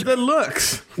was the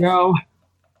looks. No.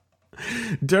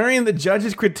 During the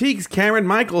judges' critiques, Cameron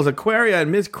Michaels, Aquaria,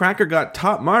 and Ms. Cracker got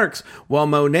top marks, while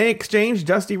Monet Exchange,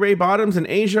 Dusty Ray Bottoms, and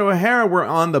Asia O'Hara were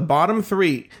on the bottom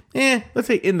three. Let's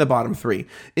say in the bottom three.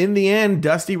 In the end,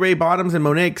 Dusty Ray Bottoms and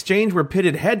Monet Exchange were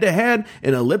pitted head-to-head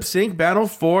in a lip-sync battle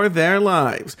for their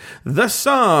lives. The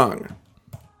song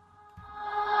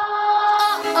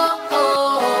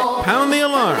Pound the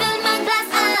Alarm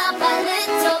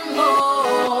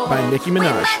by Nicki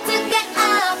Minaj.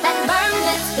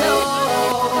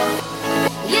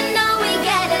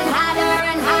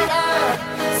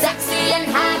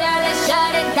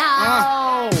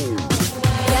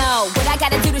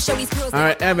 All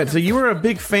right, Evan, so you were a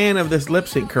big fan of this lip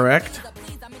sync, correct?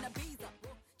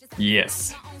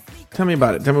 Yes. Tell me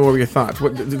about it. Tell me what were your thoughts.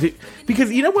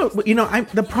 Because you know what?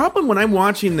 The problem when I'm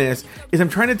watching this is I'm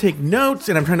trying to take notes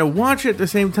and I'm trying to watch it at the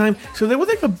same time. So there was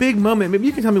like a big moment. Maybe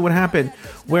you can tell me what happened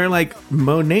where like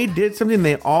Monet did something,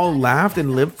 they all laughed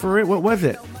and lived for it. What was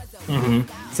it?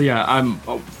 Mm-hmm. So yeah,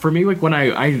 for me, like when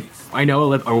I know a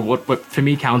lip, or what to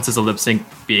me counts as a lip sync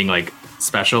being like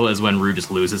special is when Rue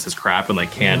just loses his crap and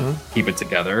like can't keep it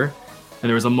together. And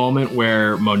there was a moment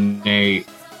where Monet,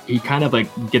 he kind of like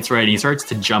gets ready and he starts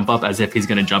to jump up as if he's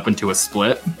going to jump into a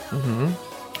split. And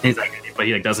he's like, but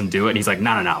he like doesn't do it. And he's like,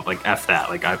 no, like F that.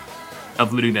 Like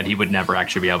alluding that he would never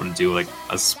actually be able to do like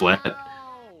a split.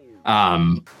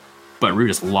 But Rue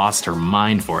just lost her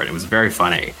mind for it. It was very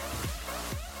funny.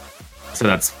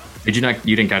 So you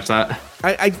didn't catch that?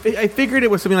 I figured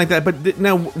it was something like that, but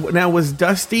now was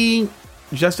Dusty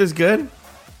just as good?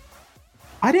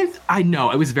 I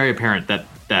know it was very apparent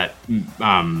that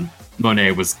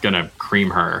Monet was gonna cream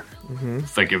her.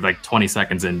 Like 20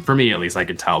 seconds in, for me at least, I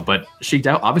could tell. But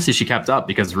obviously she kept up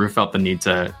because Rue felt the need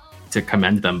to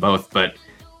commend them both. But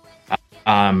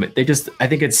I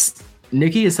think it's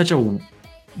Nicki is such a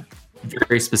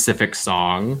very specific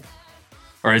song.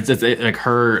 Or it's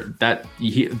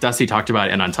like Dusty talked about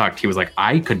it in Untucked. He was like,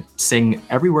 I could sing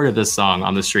every word of this song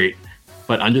on the street,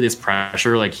 but under this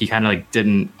pressure, like he kind of like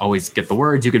didn't always get the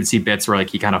words. You could see bits where like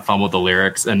he kind of fumbled the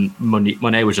lyrics, and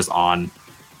Monet was just on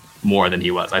more than he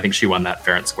was. I think she won that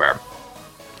fair and square.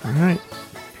 All right.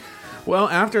 Well,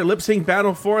 after lip sync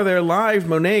battle for their lives,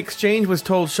 Monet X Change was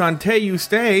told Shantae you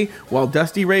stay, while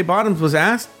Dusty Ray Bottoms was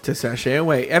asked to sashay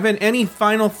away. Evan, any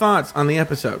final thoughts on the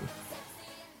episode?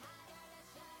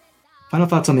 Final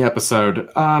thoughts on the episode.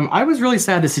 I was really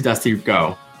sad to see Dusty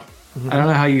go. I don't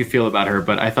know how you feel about her,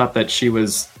 but I thought that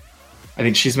I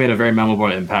think she's made a very memorable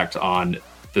impact on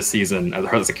the season,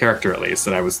 her as a character at least,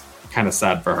 and I was kind of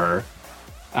sad for her.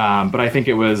 But I think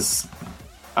it was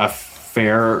a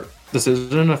fair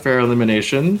decision, a fair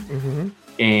elimination.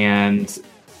 And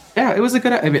yeah, it was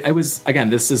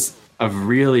this is a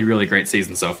really, really great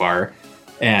season so far.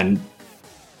 And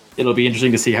it'll be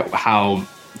interesting to see how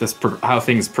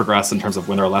things progress in terms of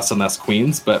when there are less and less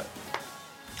queens, but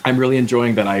I'm really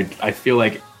enjoying that. I feel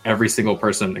like every single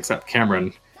person except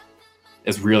Cameron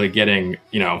is really getting,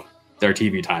 their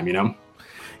TV time,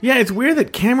 Yeah, it's weird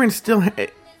that Cameron still has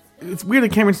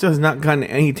not gotten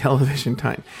any television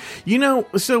time.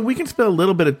 So we can spill a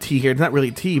little bit of tea here. It's not really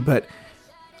tea, but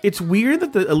it's weird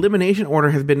that the elimination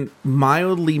order has been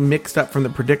mildly mixed up from the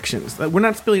predictions. We're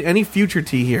not spilling any future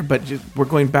tea here, but we're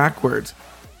going backwards.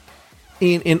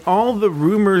 In all the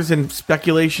rumors and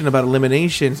speculation about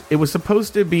eliminations, it was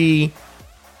supposed to be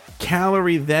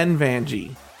Calorie then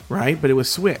Vanjie, right? But it was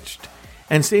switched.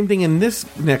 And same thing in this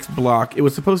next block. It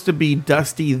was supposed to be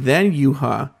Dusty then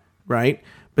Yuha, right?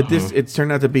 But it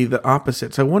turned out to be the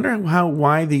opposite. So I wonder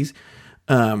why these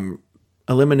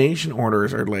elimination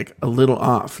orders are like a little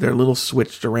off. They're a little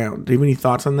switched around. Do you have any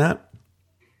thoughts on that?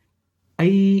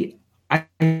 I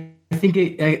think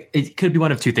it could be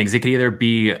one of two things. It could either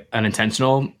be an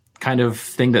intentional kind of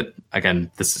thing that, again,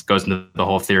 this goes into the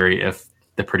whole theory if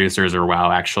the producers or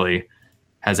WoW actually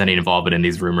has any involvement in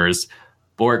these rumors,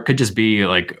 or it could just be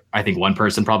like, I think one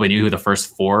person probably knew who the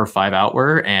first 4 or 5 out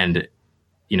were, and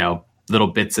little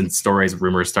bits and stories,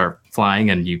 rumors start flying,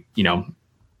 and you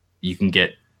can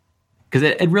get, because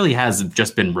it really has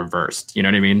just been reversed. You know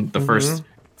what I mean? The first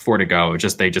 4 to go,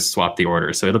 they just swapped the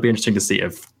order. So it'll be interesting to see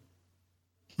if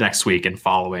next week and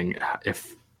following,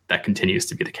 if that continues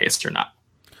to be the case or not.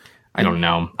 I don't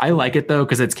know. I like it though,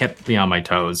 because it's kept me on my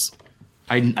toes.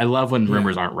 I love when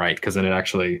rumors aren't right, because then it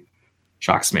actually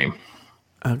shocks me.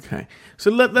 Okay, so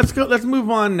let's go. Let's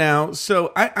move on now.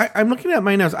 So I'm looking at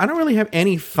my notes. I don't really have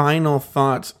any final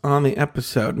thoughts on the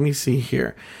episode. Let me see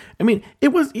here. I mean,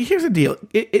 here's the deal.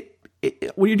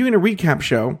 When you're doing a recap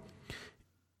show,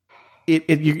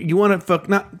 you want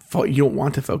to you don't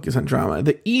want to focus on drama.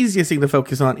 The easiest thing to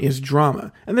focus on is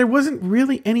drama, and there wasn't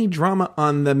really any drama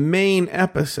on the main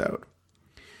episode,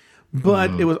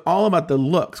 but it was all about the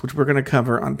looks, which we're going to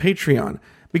cover on Patreon.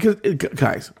 Because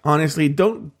guys, honestly,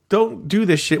 don't do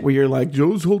this shit where you're like,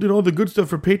 Joe's holding all the good stuff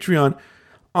for Patreon.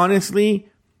 Honestly,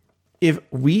 if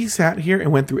we sat here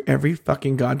and went through every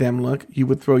fucking goddamn look, you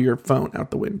would throw your phone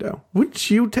out the window.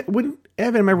 Wouldn't you? Wouldn't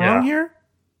Evan? Am I wrong here?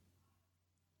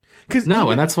 No,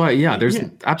 and that's why, there's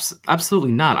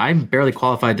absolutely not. I'm barely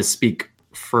qualified to speak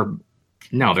for.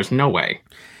 No, there's no way.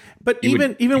 But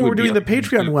even when we're doing the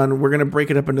Patreon one, we're going to break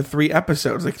it up into 3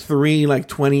 episodes, like 3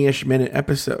 20-ish minute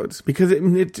episodes, because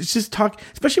it's just talk,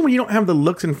 especially when you don't have the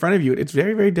looks in front of you. It's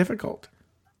very, very difficult.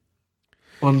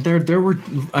 Well, there were.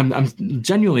 I'm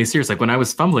genuinely serious. Like when I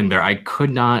was fumbling there, I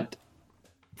could not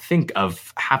think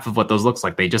of half of what those looks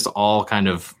like. They just all kind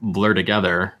of blur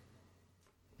together.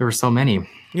 There were so many.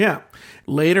 Yeah.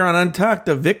 Later on Untucked,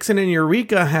 the Vixen and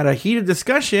Eureka had a heated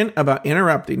discussion about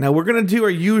interrupting. Now we're going to do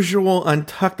our usual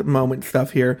Untucked moment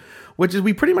stuff here, which is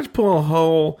we pretty much pull a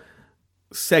whole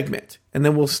segment and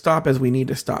then we'll stop as we need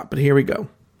to stop. But here we go.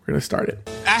 We're going to start it.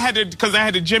 I had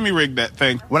to Jimmy rig that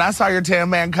thing. When I saw your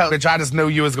 10-man coat, bitch, I just knew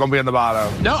you was going to be in the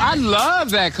bottom. No, I love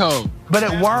that coat. But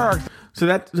it worked. So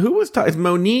that, who was talking? It's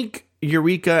Monique,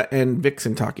 Eureka, and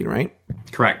Vixen talking, right?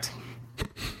 Correct.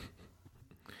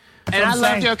 And I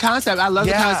loved your concept. I love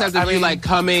the concept of you mean,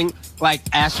 coming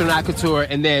astronaut couture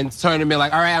and then turning me all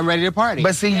right, I'm ready to party.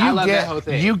 But see, I love that whole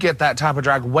thing. you get that type of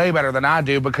drag way better than I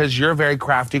do because you're a very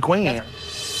crafty queen.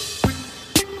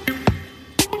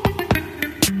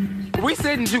 We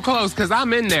sitting too close because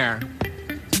I'm in there.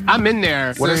 I'm in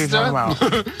there. What sister. are you talking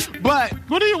about? But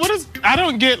I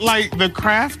don't get the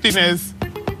craftiness.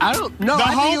 I don't know. The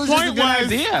I whole think it was point just a good was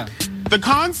idea. The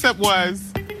concept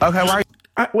was okay. Why?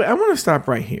 I want to stop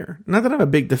right here. Not that I'm a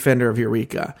big defender of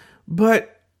Eureka,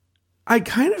 but I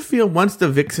kind of feel once the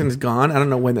Vixen's gone, I don't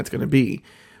know when that's going to be,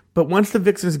 but once the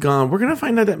Vixen's gone, we're going to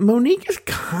find out that Monique is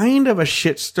kind of a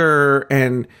shit stir,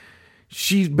 and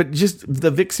but just the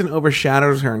Vixen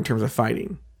overshadows her in terms of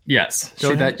fighting. Yes.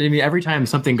 Every time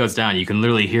something goes down, you can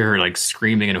literally hear her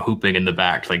screaming and whooping in the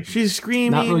back. She's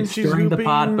screaming, not really she's stirring whooping. the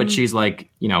pot, but she's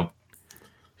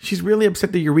she's really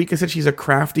upset that Eureka said she's a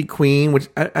crafty queen, which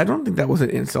I don't think that was an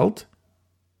insult.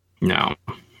 No.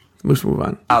 Let's move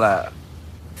on.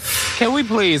 Can we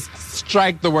please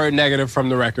strike the word negative from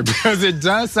the record? Because it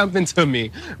does something to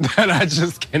me that I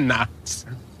just cannot.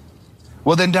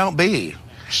 Well, then don't be.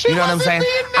 You know what I'm saying?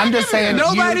 I'm just saying.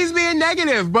 Nobody's being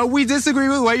negative, but we disagree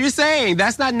with what you're saying.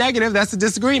 That's not negative. That's a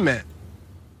disagreement.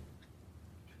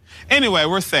 Anyway,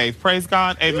 we're safe. Praise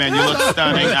God. Amen. You look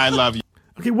stunning. I love you.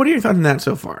 Okay, what are your thoughts on that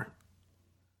so far?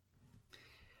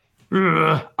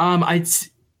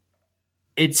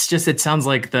 It sounds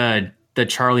like the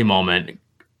Charlie moment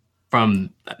from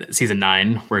season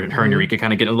 9 where her and Eureka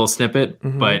kind of get a little snippet,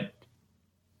 but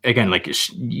again,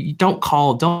 you don't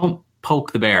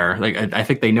poke the bear. I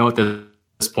think they know at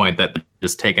this point that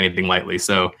just take anything lightly.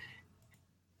 So,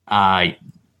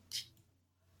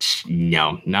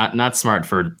 no, not smart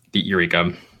for the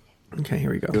Eureka. Okay,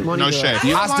 here we go. No shade.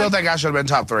 I still think I should have been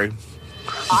top 3.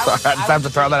 I just have to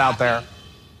throw that out there.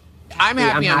 I'm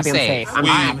happy I'm safe.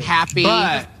 I'm happy.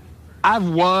 But I've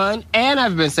won and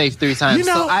I've been safe 3 times.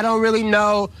 So I don't really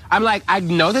know. I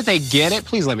know that they get it.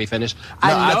 Please let me finish.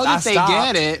 I know that they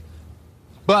get it,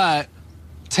 but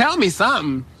tell me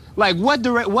something. What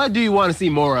do you want to see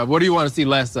more of? What do you want to see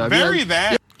less of? Very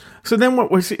that. So then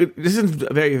what we're seeing, this is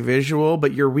very visual,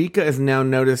 but Eureka is now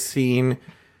noticing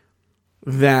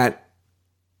that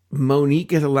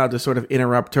Monique is allowed to sort of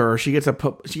interrupt her. She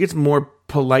gets more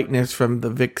politeness from the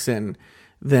Vixen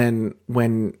than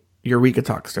when Eureka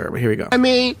talks to her. But here we go. I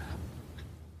mean,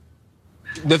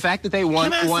 the fact that they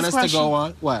want us to go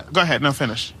on. What? Go ahead. No,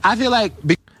 finish. I feel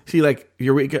like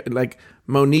Eureka,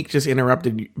 Monique just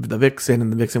interrupted the Vixen,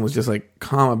 and the Vixen was just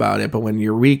calm about it. But when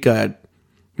Eureka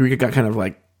got kind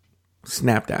of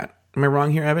snapped at. Am I wrong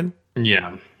here, Evan?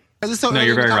 Yeah. No,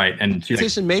 you're very right. And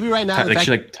she maybe right now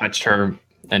she touched her,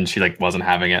 and she wasn't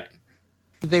having it.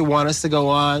 They want us to go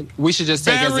on. We should just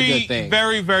take it as a good thing.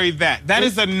 Very, very that. That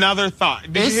is another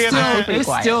thought. Did you hear that?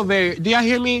 It's still very. Do y'all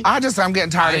hear me? I'm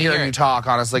getting tired of hearing you talk.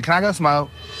 Honestly, can I go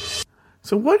smoke?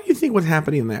 So what do you think was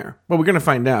happening there? Well, we're going to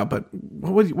find out, but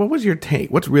what was your take?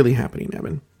 What's really happening,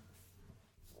 Evan?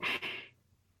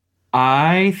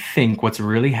 I think what's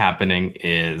really happening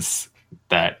is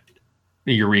that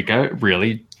Eureka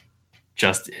really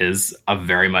just is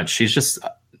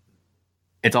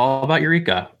it's all about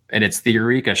Eureka, and it's the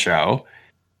Eureka show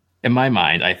in my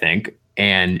mind, I think.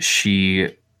 And she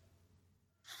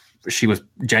was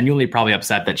genuinely probably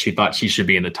upset that she thought she should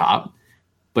be in the top,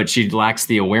 but she lacks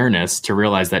the awareness to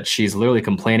realize that she's literally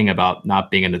complaining about not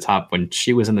being in the top when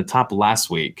she was in the top last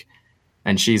week,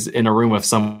 and she's in a room with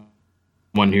someone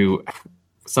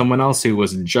else who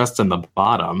was just in the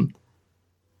bottom.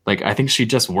 I think she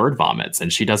just word vomits,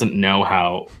 and she doesn't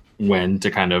know when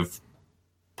to kind of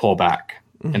pull back.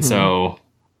 Mm-hmm. And so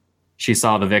she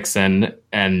saw the Vixen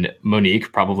and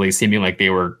Monique probably seeming like they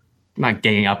were not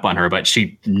ganging up on her, but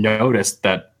she noticed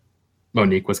that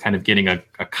Monique was kind of getting a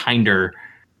kinder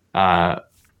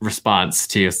response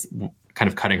to kind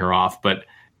of cutting her off. But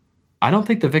I don't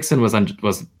think the Vixen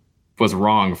was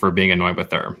wrong for being annoyed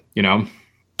with her. You know,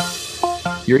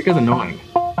 Eureka's annoying.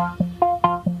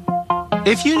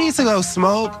 If you need to go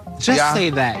smoke, just Yeah. say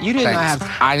that. You did not Thanks.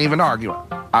 have. I ain't even arguing.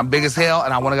 I'm big as hell,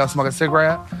 and I want to go smoke a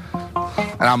cigarette.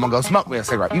 And I'm gonna go smoke me a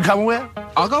cigarette. You coming with?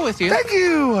 I'll go with you. Thank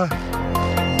you.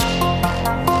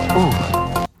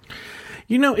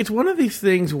 You know, it's one of these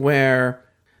things where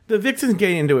the Vixen's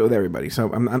getting into it with everybody,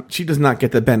 so she does not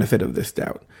get the benefit of this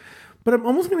doubt. But I'm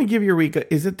almost going to give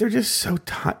Eureka is that they're just so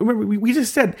tired. Remember, we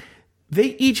just said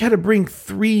they each had to bring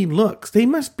 3 looks. They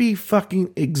must be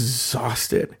fucking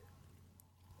exhausted.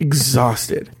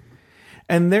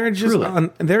 And they're just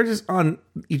on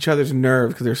each other's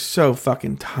nerves because they're so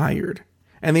fucking tired.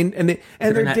 And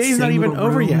their day's not even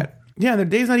over yet. Yeah, their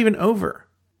day's not even over.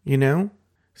 You know,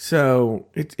 so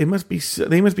it must be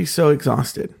they must be so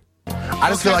exhausted. I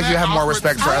just feel like you have more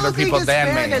respect for other people than me. I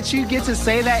don't think it's fair that you get to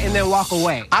say that and then walk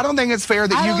away. I don't think it's fair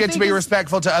that I you don't get to think be it's-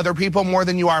 respectful to other people more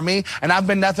than you are me, and I've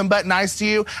been nothing but nice to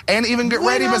you, and even get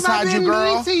ready When have I beside you, been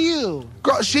girl. mean to you?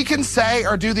 Girl, she can say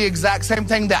or do the exact same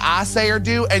thing that I say or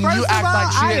do, and First you of act all,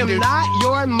 like she I didn't am do. not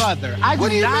your mother. I What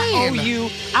do do you not mean? owe you.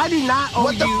 I do not owe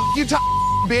What the you. you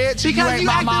bitch? Because you ain't you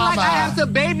my acting mama. like I have to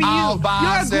baby Oh, you. bye,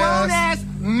 You're a sis. grown ass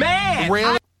man.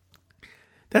 Really?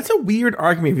 That's a weird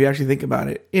argument if you actually think about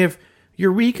it. If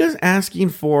Eureka's asking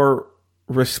for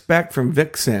respect from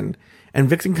Vixen, and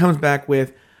Vixen comes back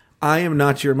with, I am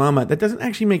not your mama, that doesn't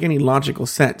actually make any logical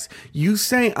sense. You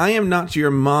say, I am not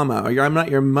your mama, or I'm not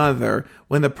your mother,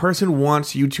 when the person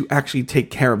wants you to actually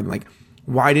take care of them. Like,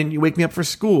 why didn't you wake me up for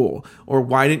school? Or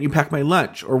why didn't you pack my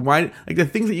lunch? Or why, like the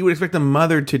things that you would expect a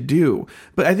mother to do.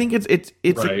 But I think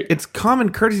it's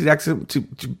common courtesy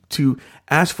to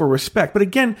ask for respect. But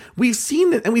again, we've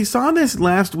seen it, and we saw this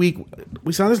last week.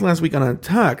 We saw this last week on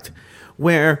Untucked,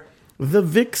 where the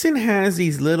Vixen has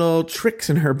these little tricks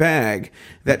in her bag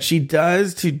that she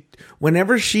does to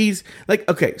whenever she's like,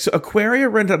 okay, so Aquaria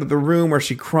runs out of the room where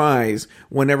she cries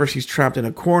whenever she's trapped in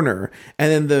a corner.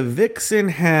 And then the Vixen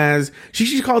has, she's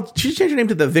changed her name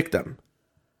to the Victim.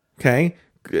 Okay.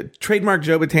 Trademark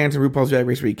Joe Batanz and RuPaul's Drag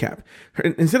Race recap.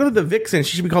 Instead of the Vixen,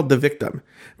 she should be called the Victim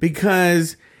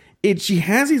because she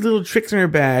has these little tricks in her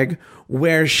bag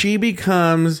where she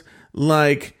becomes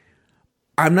like,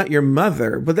 I'm not your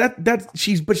mother, but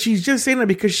she's just saying that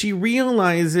because she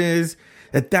realizes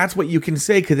that that's what you can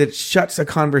say because it shuts a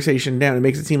conversation down. It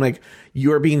makes it seem like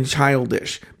you're being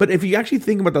childish. But if you actually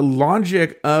think about the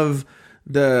logic of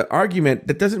the argument,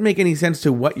 that doesn't make any sense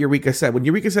to what Eureka said. When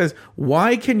Eureka says,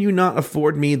 why can you not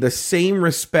afford me the same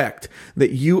respect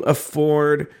that you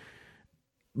afford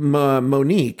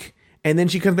Monique? And then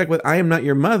she comes back with, I am not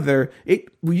your mother.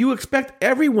 You expect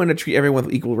everyone to treat everyone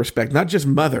with equal respect, not just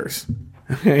mothers.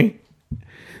 Okay.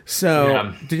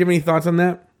 So, Did you have any thoughts on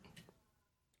that?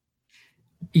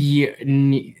 Yeah,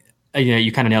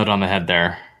 you kind of nailed it on the head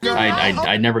there.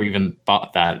 I never even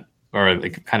thought that, or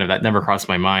like kind of that never crossed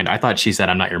my mind. I thought she said,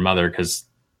 I'm not your mother because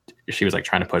she was like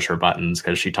trying to push her buttons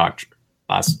because she talked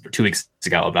 2 weeks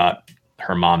ago about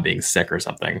her mom being sick or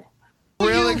something.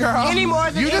 Really, girl? Any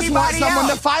more than you just want anybody someone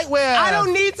else. to fight with. I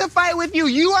don't need to fight with you.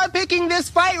 You are picking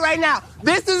this fight right now.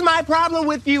 This is my problem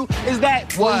with you, is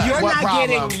that when you're What not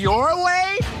problem? getting your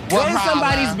way, What then problem?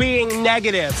 somebody's being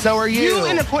negative. So are you. You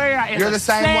and Aquaria are in You're the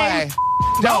same way.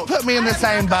 Don't put me in the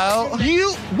same boat.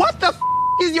 What the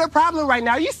is your problem right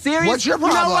now? Are you serious? What's your You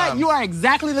know what? problem? You are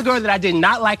exactly the girl that I did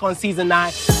not like on season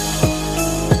 9.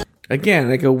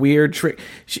 Again, like a weird trick.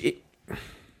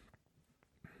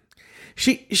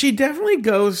 She definitely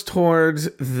goes towards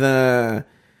the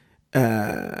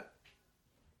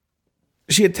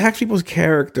she attacks people's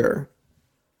character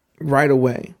right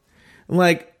away.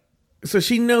 Like, so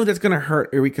she knows that's gonna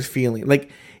hurt Eureka's feeling.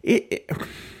 Like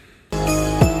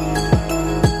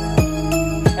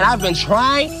And I've been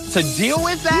trying to deal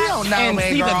with that You don't know and me,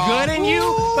 see girl. the good in you.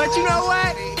 But you know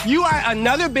what? You are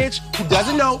another bitch who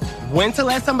doesn't know when to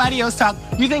let somebody else talk.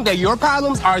 You think that your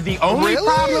problems are the only Really?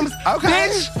 problems? Okay.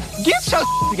 Bitch, get your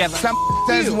together. Some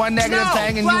says one negative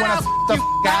thing and you flat want out, to you.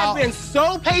 out. I've been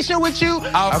so patient with you.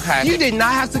 Okay. You did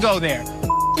not have to go there.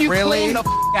 You Really? clean the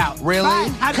out. Really?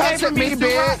 Fine. I Cuss came at from me, East to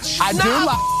bitch. Rock. I do No,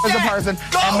 love as a yeah. person.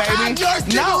 Go And maybe. have your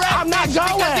No, cigarette, I'm not bitch,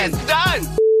 because going.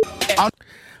 it's done.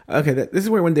 okay, this is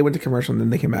where when they went to commercial and then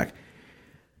they came back.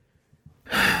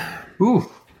 Ooh.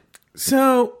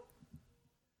 So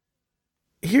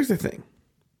here's the thing.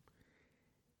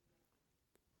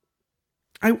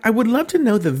 I would love to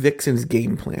know the Vixen's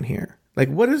game plan here. Like,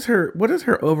 what is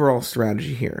her overall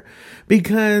strategy here?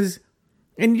 Because,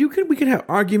 and we could have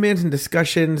arguments and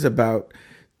discussions about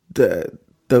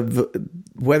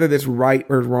whether that's right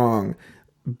or wrong,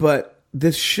 but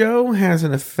this show has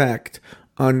an effect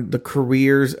on the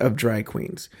careers of drag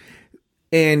queens.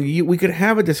 And we could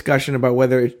have a discussion about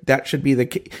whether that should be the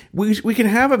case. We can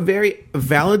have a very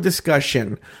valid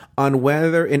discussion on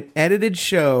whether an edited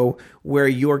show where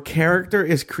your character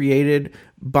is created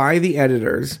by the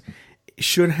editors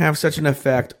should have such an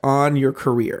effect on your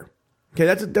career. Okay,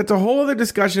 that's a whole other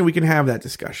discussion. We can have that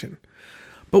discussion.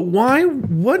 But why?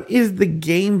 What is the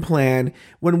game plan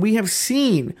when we have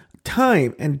seen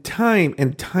time and time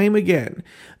and time again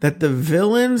that the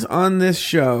villains on this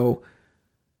show,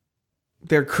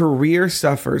 their career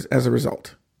suffers as a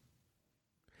result?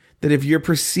 That if you're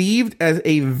perceived as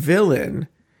a villain,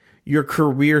 your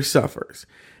career suffers.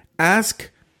 Ask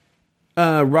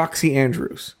Roxy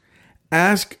Andrews.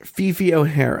 Ask Fifi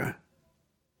O'Hara.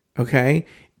 Okay?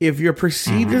 If you're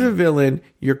perceived as a villain,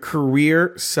 your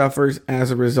career suffers as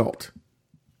a result.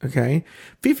 Okay?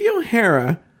 Fifi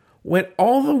O'Hara went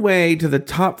all the way to the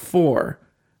top 4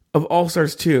 of All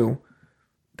Stars 2.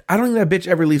 I don't think that bitch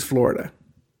ever leaves Florida.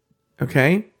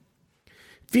 Okay?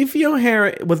 Fifi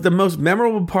O'Hara was the most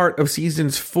memorable part of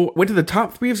seasons 4. Went to the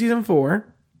top 3 of season 4.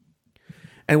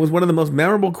 And was one of the most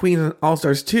memorable queens in All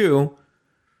Stars 2.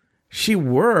 She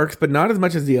works, but not as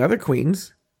much as the other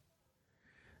queens.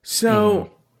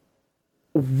 So,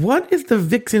 what is the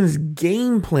Vixen's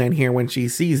game plan here when she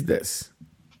sees this?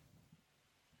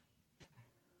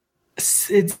 I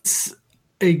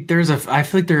feel like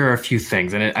there are a few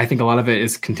things, and I think a lot of it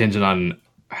is contingent on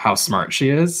how smart she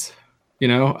is. You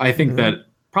know, I think that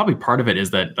probably part of it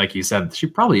is that, like you said,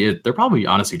 they're probably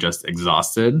honestly just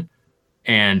exhausted,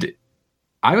 and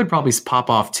I would probably pop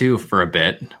off too for a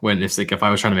bit if I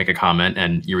was trying to make a comment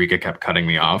and Eureka kept cutting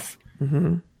me off.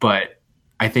 But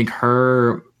I think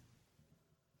from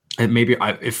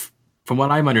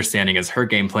what I'm understanding is her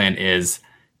game plan is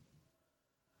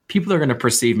people are going to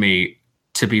perceive me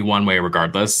to be one way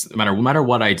regardless. No matter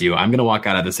what I do, I'm going to walk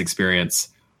out of this experience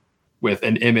with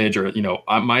an image, or, you know,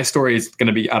 my story is going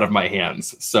to be out of my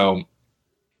hands. So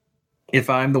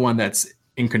if I'm the one that's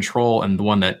in control and the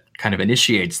one that kind of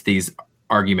initiates these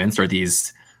arguments or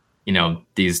these, you know,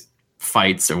 these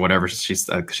fights or whatever she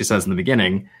says in the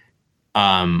beginning,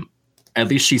 at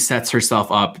least she sets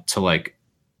herself up to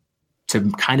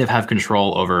kind of have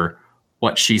control over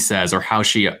what she says or how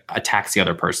she attacks the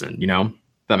other person, you know,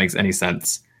 if that makes any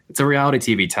sense. It's a reality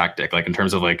TV tactic, like in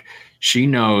terms of like, she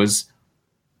knows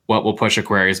what will push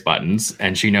Aquaria's buttons,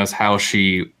 and she knows how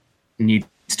she needs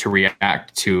to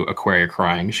react to Aquaria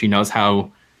crying. She knows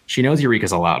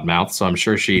Eureka's a loudmouth, so I'm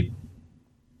sure she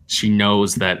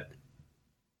knows that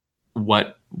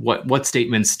what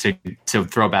statements to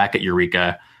throw back at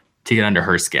Eureka to get under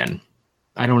her skin.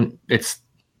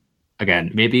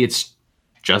 Maybe it's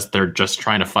just they're just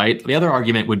trying to fight. The other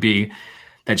argument would be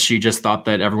that she just thought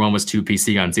that everyone was too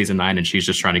PC on season 9 and she's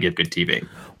just trying to give good TV.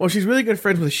 Well, she's really good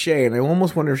friends with Shay, and I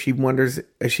almost wonder if this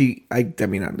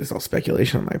is all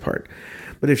speculation on my part,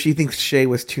 but if she thinks Shay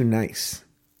was too nice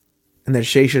and that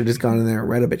Shay should have just gone in there and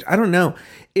read a bitch. I don't know.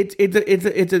 It's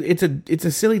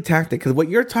a silly tactic, because what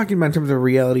you're talking about in terms of a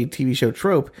reality TV show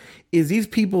trope is these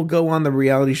people go on the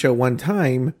reality show one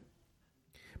time,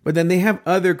 but then they have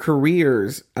other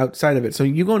careers outside of it. So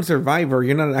you go on Survivor,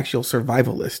 you're not an actual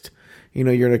survivalist. You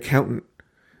know, you're an accountant.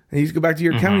 And you just go back to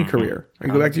your accounting career. Or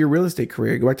you go back to your real estate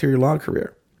career. You go back to your law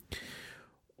career.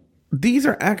 These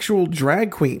are actual drag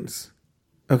queens.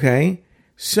 Okay?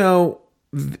 So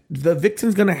the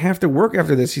Vixen's going to have to work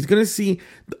after this. She's going to see.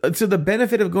 So the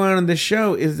benefit of going on this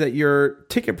show is that your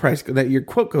ticket price, that your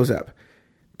quote goes up.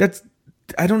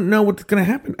 I don't know what's going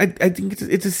to happen. I think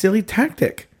it's a silly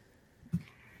tactic.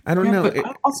 I don't know. But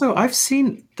I've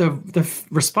seen the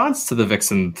response to the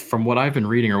Vixen from what I've been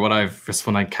reading, or what I've just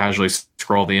when I casually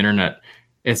scroll the internet,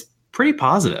 is pretty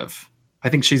positive. I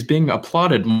think she's being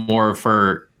applauded more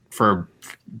for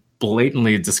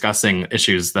blatantly discussing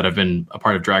issues that have been a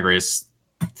part of Drag Race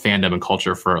fandom and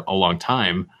culture for a long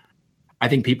time. I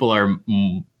think people are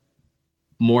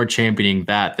more championing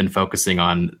that than focusing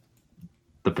on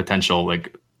the potential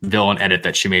villain edit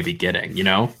that she may be getting, you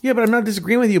know? Yeah, but I'm not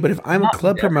disagreeing with you. But if I'm a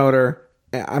club promoter,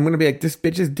 I'm going to be like, this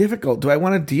bitch is difficult. Do I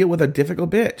want to deal with a difficult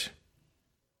bitch?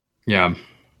 Yeah.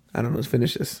 I don't know. Let's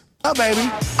finish this. Oh, baby.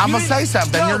 I'm going to say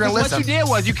something. You're going to listen. What you did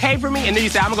was you came for me, and then you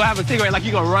said, I'm going to go have a cigarette like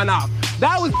you're going to run off.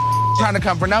 That was trying to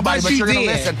come for nobody, but you you're going to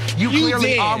did. listen. You clearly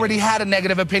did. already had a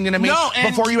negative opinion of me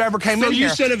before you ever came in here.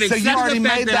 So you should have accepted you already the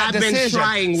fact made that I've been decision.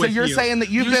 trying So with you're you. saying that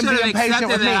you've You been should have being patient accepted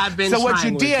with me. that I've been So what you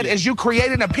trying with did you. is you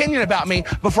created an opinion about me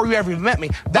before you ever even met me.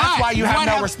 That's why you have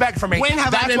no respect for me. When have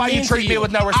I That's been why you mean treat to me you?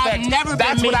 with no respect. I've never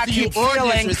That's been what I mean to you keep or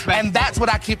feeling, disrespectful. and that's what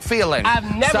I keep feeling.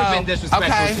 I've never been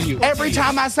disrespectful to you. Every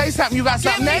time I say something, you got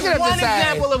something Give me negative one to say.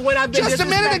 example of when I've been Just a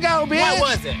minute ago, disrespectful. bitch.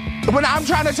 What was it? When I'm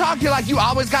trying to talk, you're like, you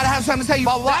always got to have something to say.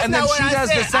 Blah, blah, blah. That's And then not what she I does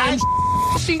the said.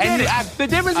 same She and did you it. act- The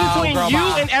difference Oh, between girl, you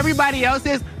bye. and everybody else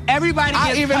is everybody I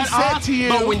gets even cut said off, to you-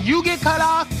 but when you get cut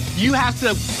off, you have to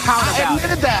pout I about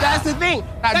admitted it. that. That's the thing.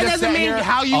 I That just doesn't sat mean here-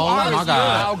 how you Oh, are. my is God.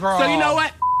 good. Oh, girl. So you know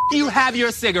what? You have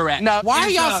your cigarette. No. Why are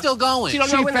And y'all so- still going? She don't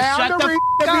She know when to found shut a the reason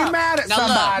to be up. mad at Now look,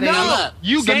 somebody. now look.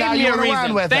 You So gave now me you a wanna reason.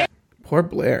 run with it. Poor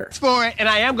Blair. For it, and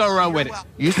I am gonna run with it.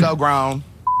 You so grown.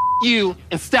 You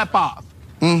and step off.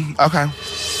 Okay.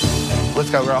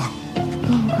 Let's go, girl.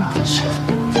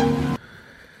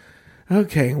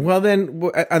 Okay, well then,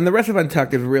 and the rest of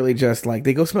Untucked is really just like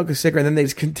they go smoke a cigarette, and then they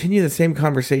just continue the same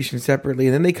conversation separately,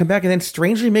 and then they come back and then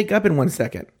strangely make up in 1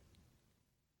 second.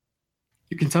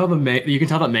 You can tell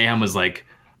that Mayhem was like,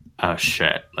 oh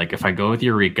shit. Like if I go with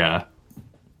Eureka,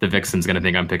 the Vixen's gonna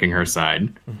think I'm picking her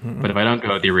side. But if I don't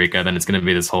go with Eureka, then it's gonna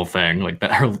be this whole thing. Like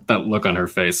that look on her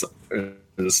face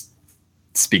just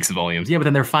speaks volumes. Yeah, but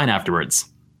then they're fine afterwards.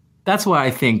 That's why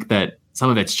I think that some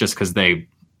of it's just because they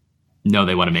know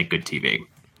they want to make good TV.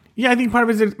 Yeah, I think part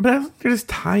of it is but they're just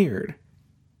tired.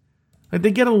 Like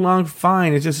they get along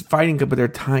fine, it's just fighting, but they're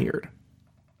tired.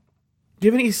 Do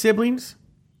you have any siblings?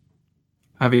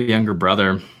 I have a younger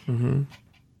brother.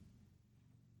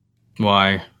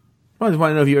 Why? Well, I just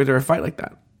want to know if you ever fight like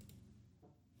that.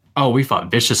 Oh, we fought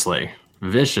viciously.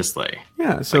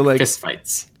 Yeah, so like fist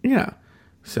fights. yeah.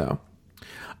 So,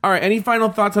 all right. Any final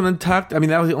thoughts on Untucked? I mean,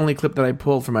 that was the only clip that I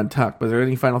pulled from Untucked. Was there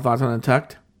any final thoughts on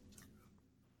Untucked?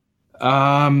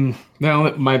 No,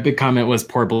 my big comment was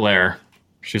poor Blair.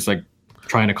 She's like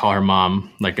trying to call her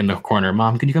mom, like in the corner.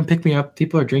 Mom, can you come pick me up?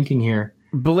 People are drinking here.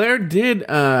 Blair did.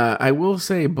 I will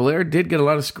say, Blair did get a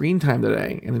lot of screen time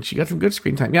today, and she got some good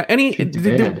screen time. Yeah.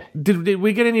 Did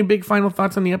we get any big final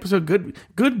thoughts on the episode?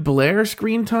 Good Blair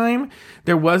screen time.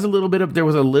 There was a little bit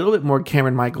more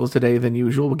Cameron Michaels today than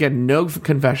usual. Again, no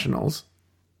confessionals.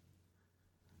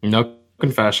 No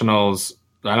confessionals.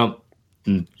 That's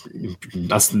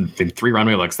the 3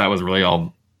 runway looks. That was really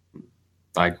all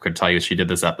I could tell you she did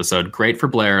this episode. Great for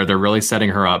Blair. They're really setting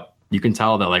her up. You can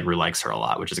tell that like Rue likes her a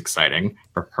lot, which is exciting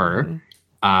for her.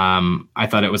 I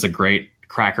thought it was a great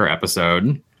cracker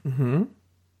episode.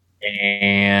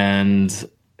 And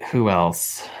who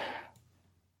else?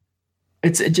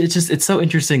 It's so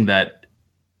interesting that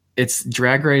it's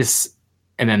Drag Race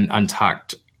and then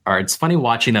Untucked it's funny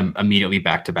watching them immediately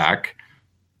back to back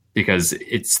because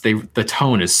the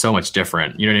tone is so much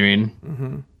different. You know what I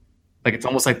mean? Like it's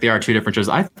almost like they are 2 different shows.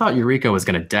 I thought Eureka was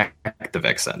going to deck the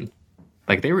Vixen.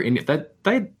 Like they were in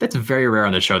that's very rare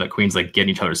on the show that queens like get in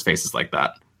each other's faces like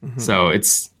that. So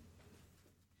it's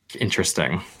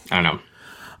interesting. I don't know.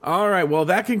 All right, well,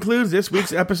 that concludes this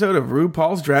week's episode of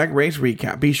RuPaul's Drag Race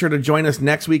Recap. Be sure to join us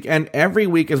next week and every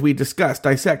week as we discuss,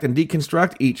 dissect, and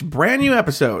deconstruct each brand new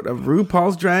episode of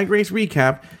RuPaul's Drag Race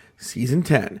Recap Season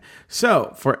 10.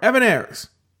 So, for Evan Ayres,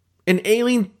 and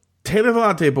Aileen Taylor the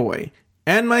Latte Boy,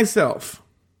 and myself,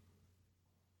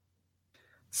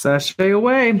 sashay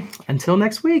away. Until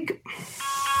next week.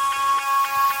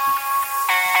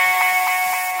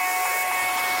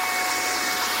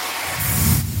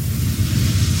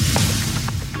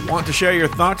 Want to share your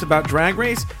thoughts about Drag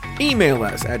Race? Email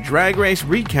us at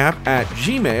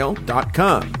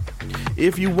dragracerecap@gmail.com.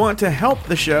 If you want to help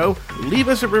the show, leave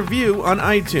us a review on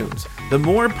iTunes. The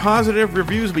more positive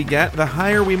reviews we get, the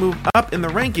higher we move up in the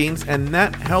rankings, and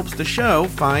that helps the show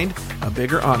find a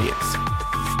bigger audience.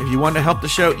 If you want to help the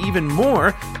show even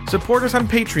more, support us on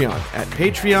Patreon at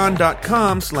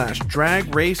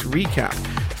patreon.com/dragracerecap.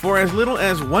 For as little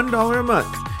as $1 a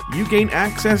month, you gain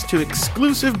access to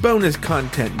exclusive bonus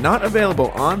content not available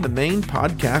on the main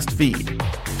podcast feed.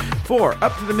 For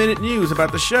up-to-the-minute news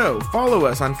about the show, follow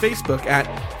us on Facebook at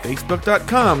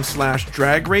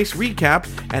facebook.com/dragracerecap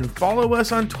and follow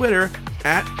us on Twitter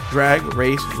at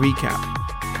dragracerecap.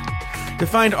 To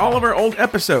find all of our old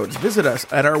episodes, visit us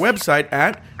at our website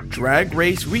at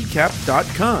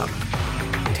dragracerecap.com.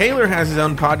 Taylor has his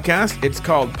own podcast. It's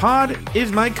called Pod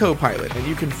Is My Co-Pilot, and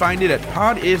you can find it at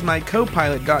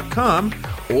podismycopilot.com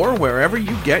or wherever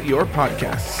you get your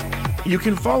podcasts. You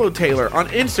can follow Taylor on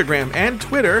Instagram and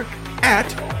Twitter at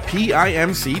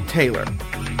PIMC Taylor.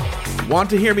 Want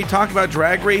to hear me talk about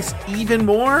Drag Race even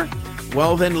more?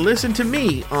 Well, then listen to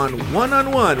me on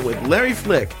One-on-One with Larry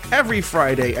Flick every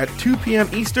Friday at 2 p.m.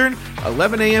 Eastern,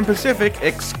 11 a.m. Pacific,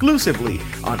 exclusively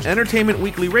on Entertainment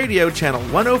Weekly Radio, Channel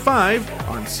 105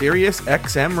 on Sirius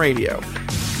XM Radio.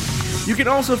 You can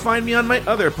also find me on my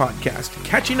other podcast,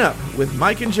 Catching Up with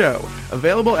Mike and Joe,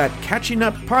 available at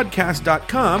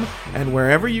catchinguppodcast.com and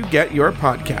wherever you get your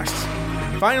podcasts.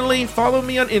 Finally, follow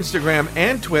me on Instagram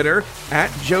and Twitter at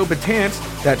Joe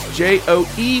Betance. That's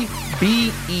JoeBetance.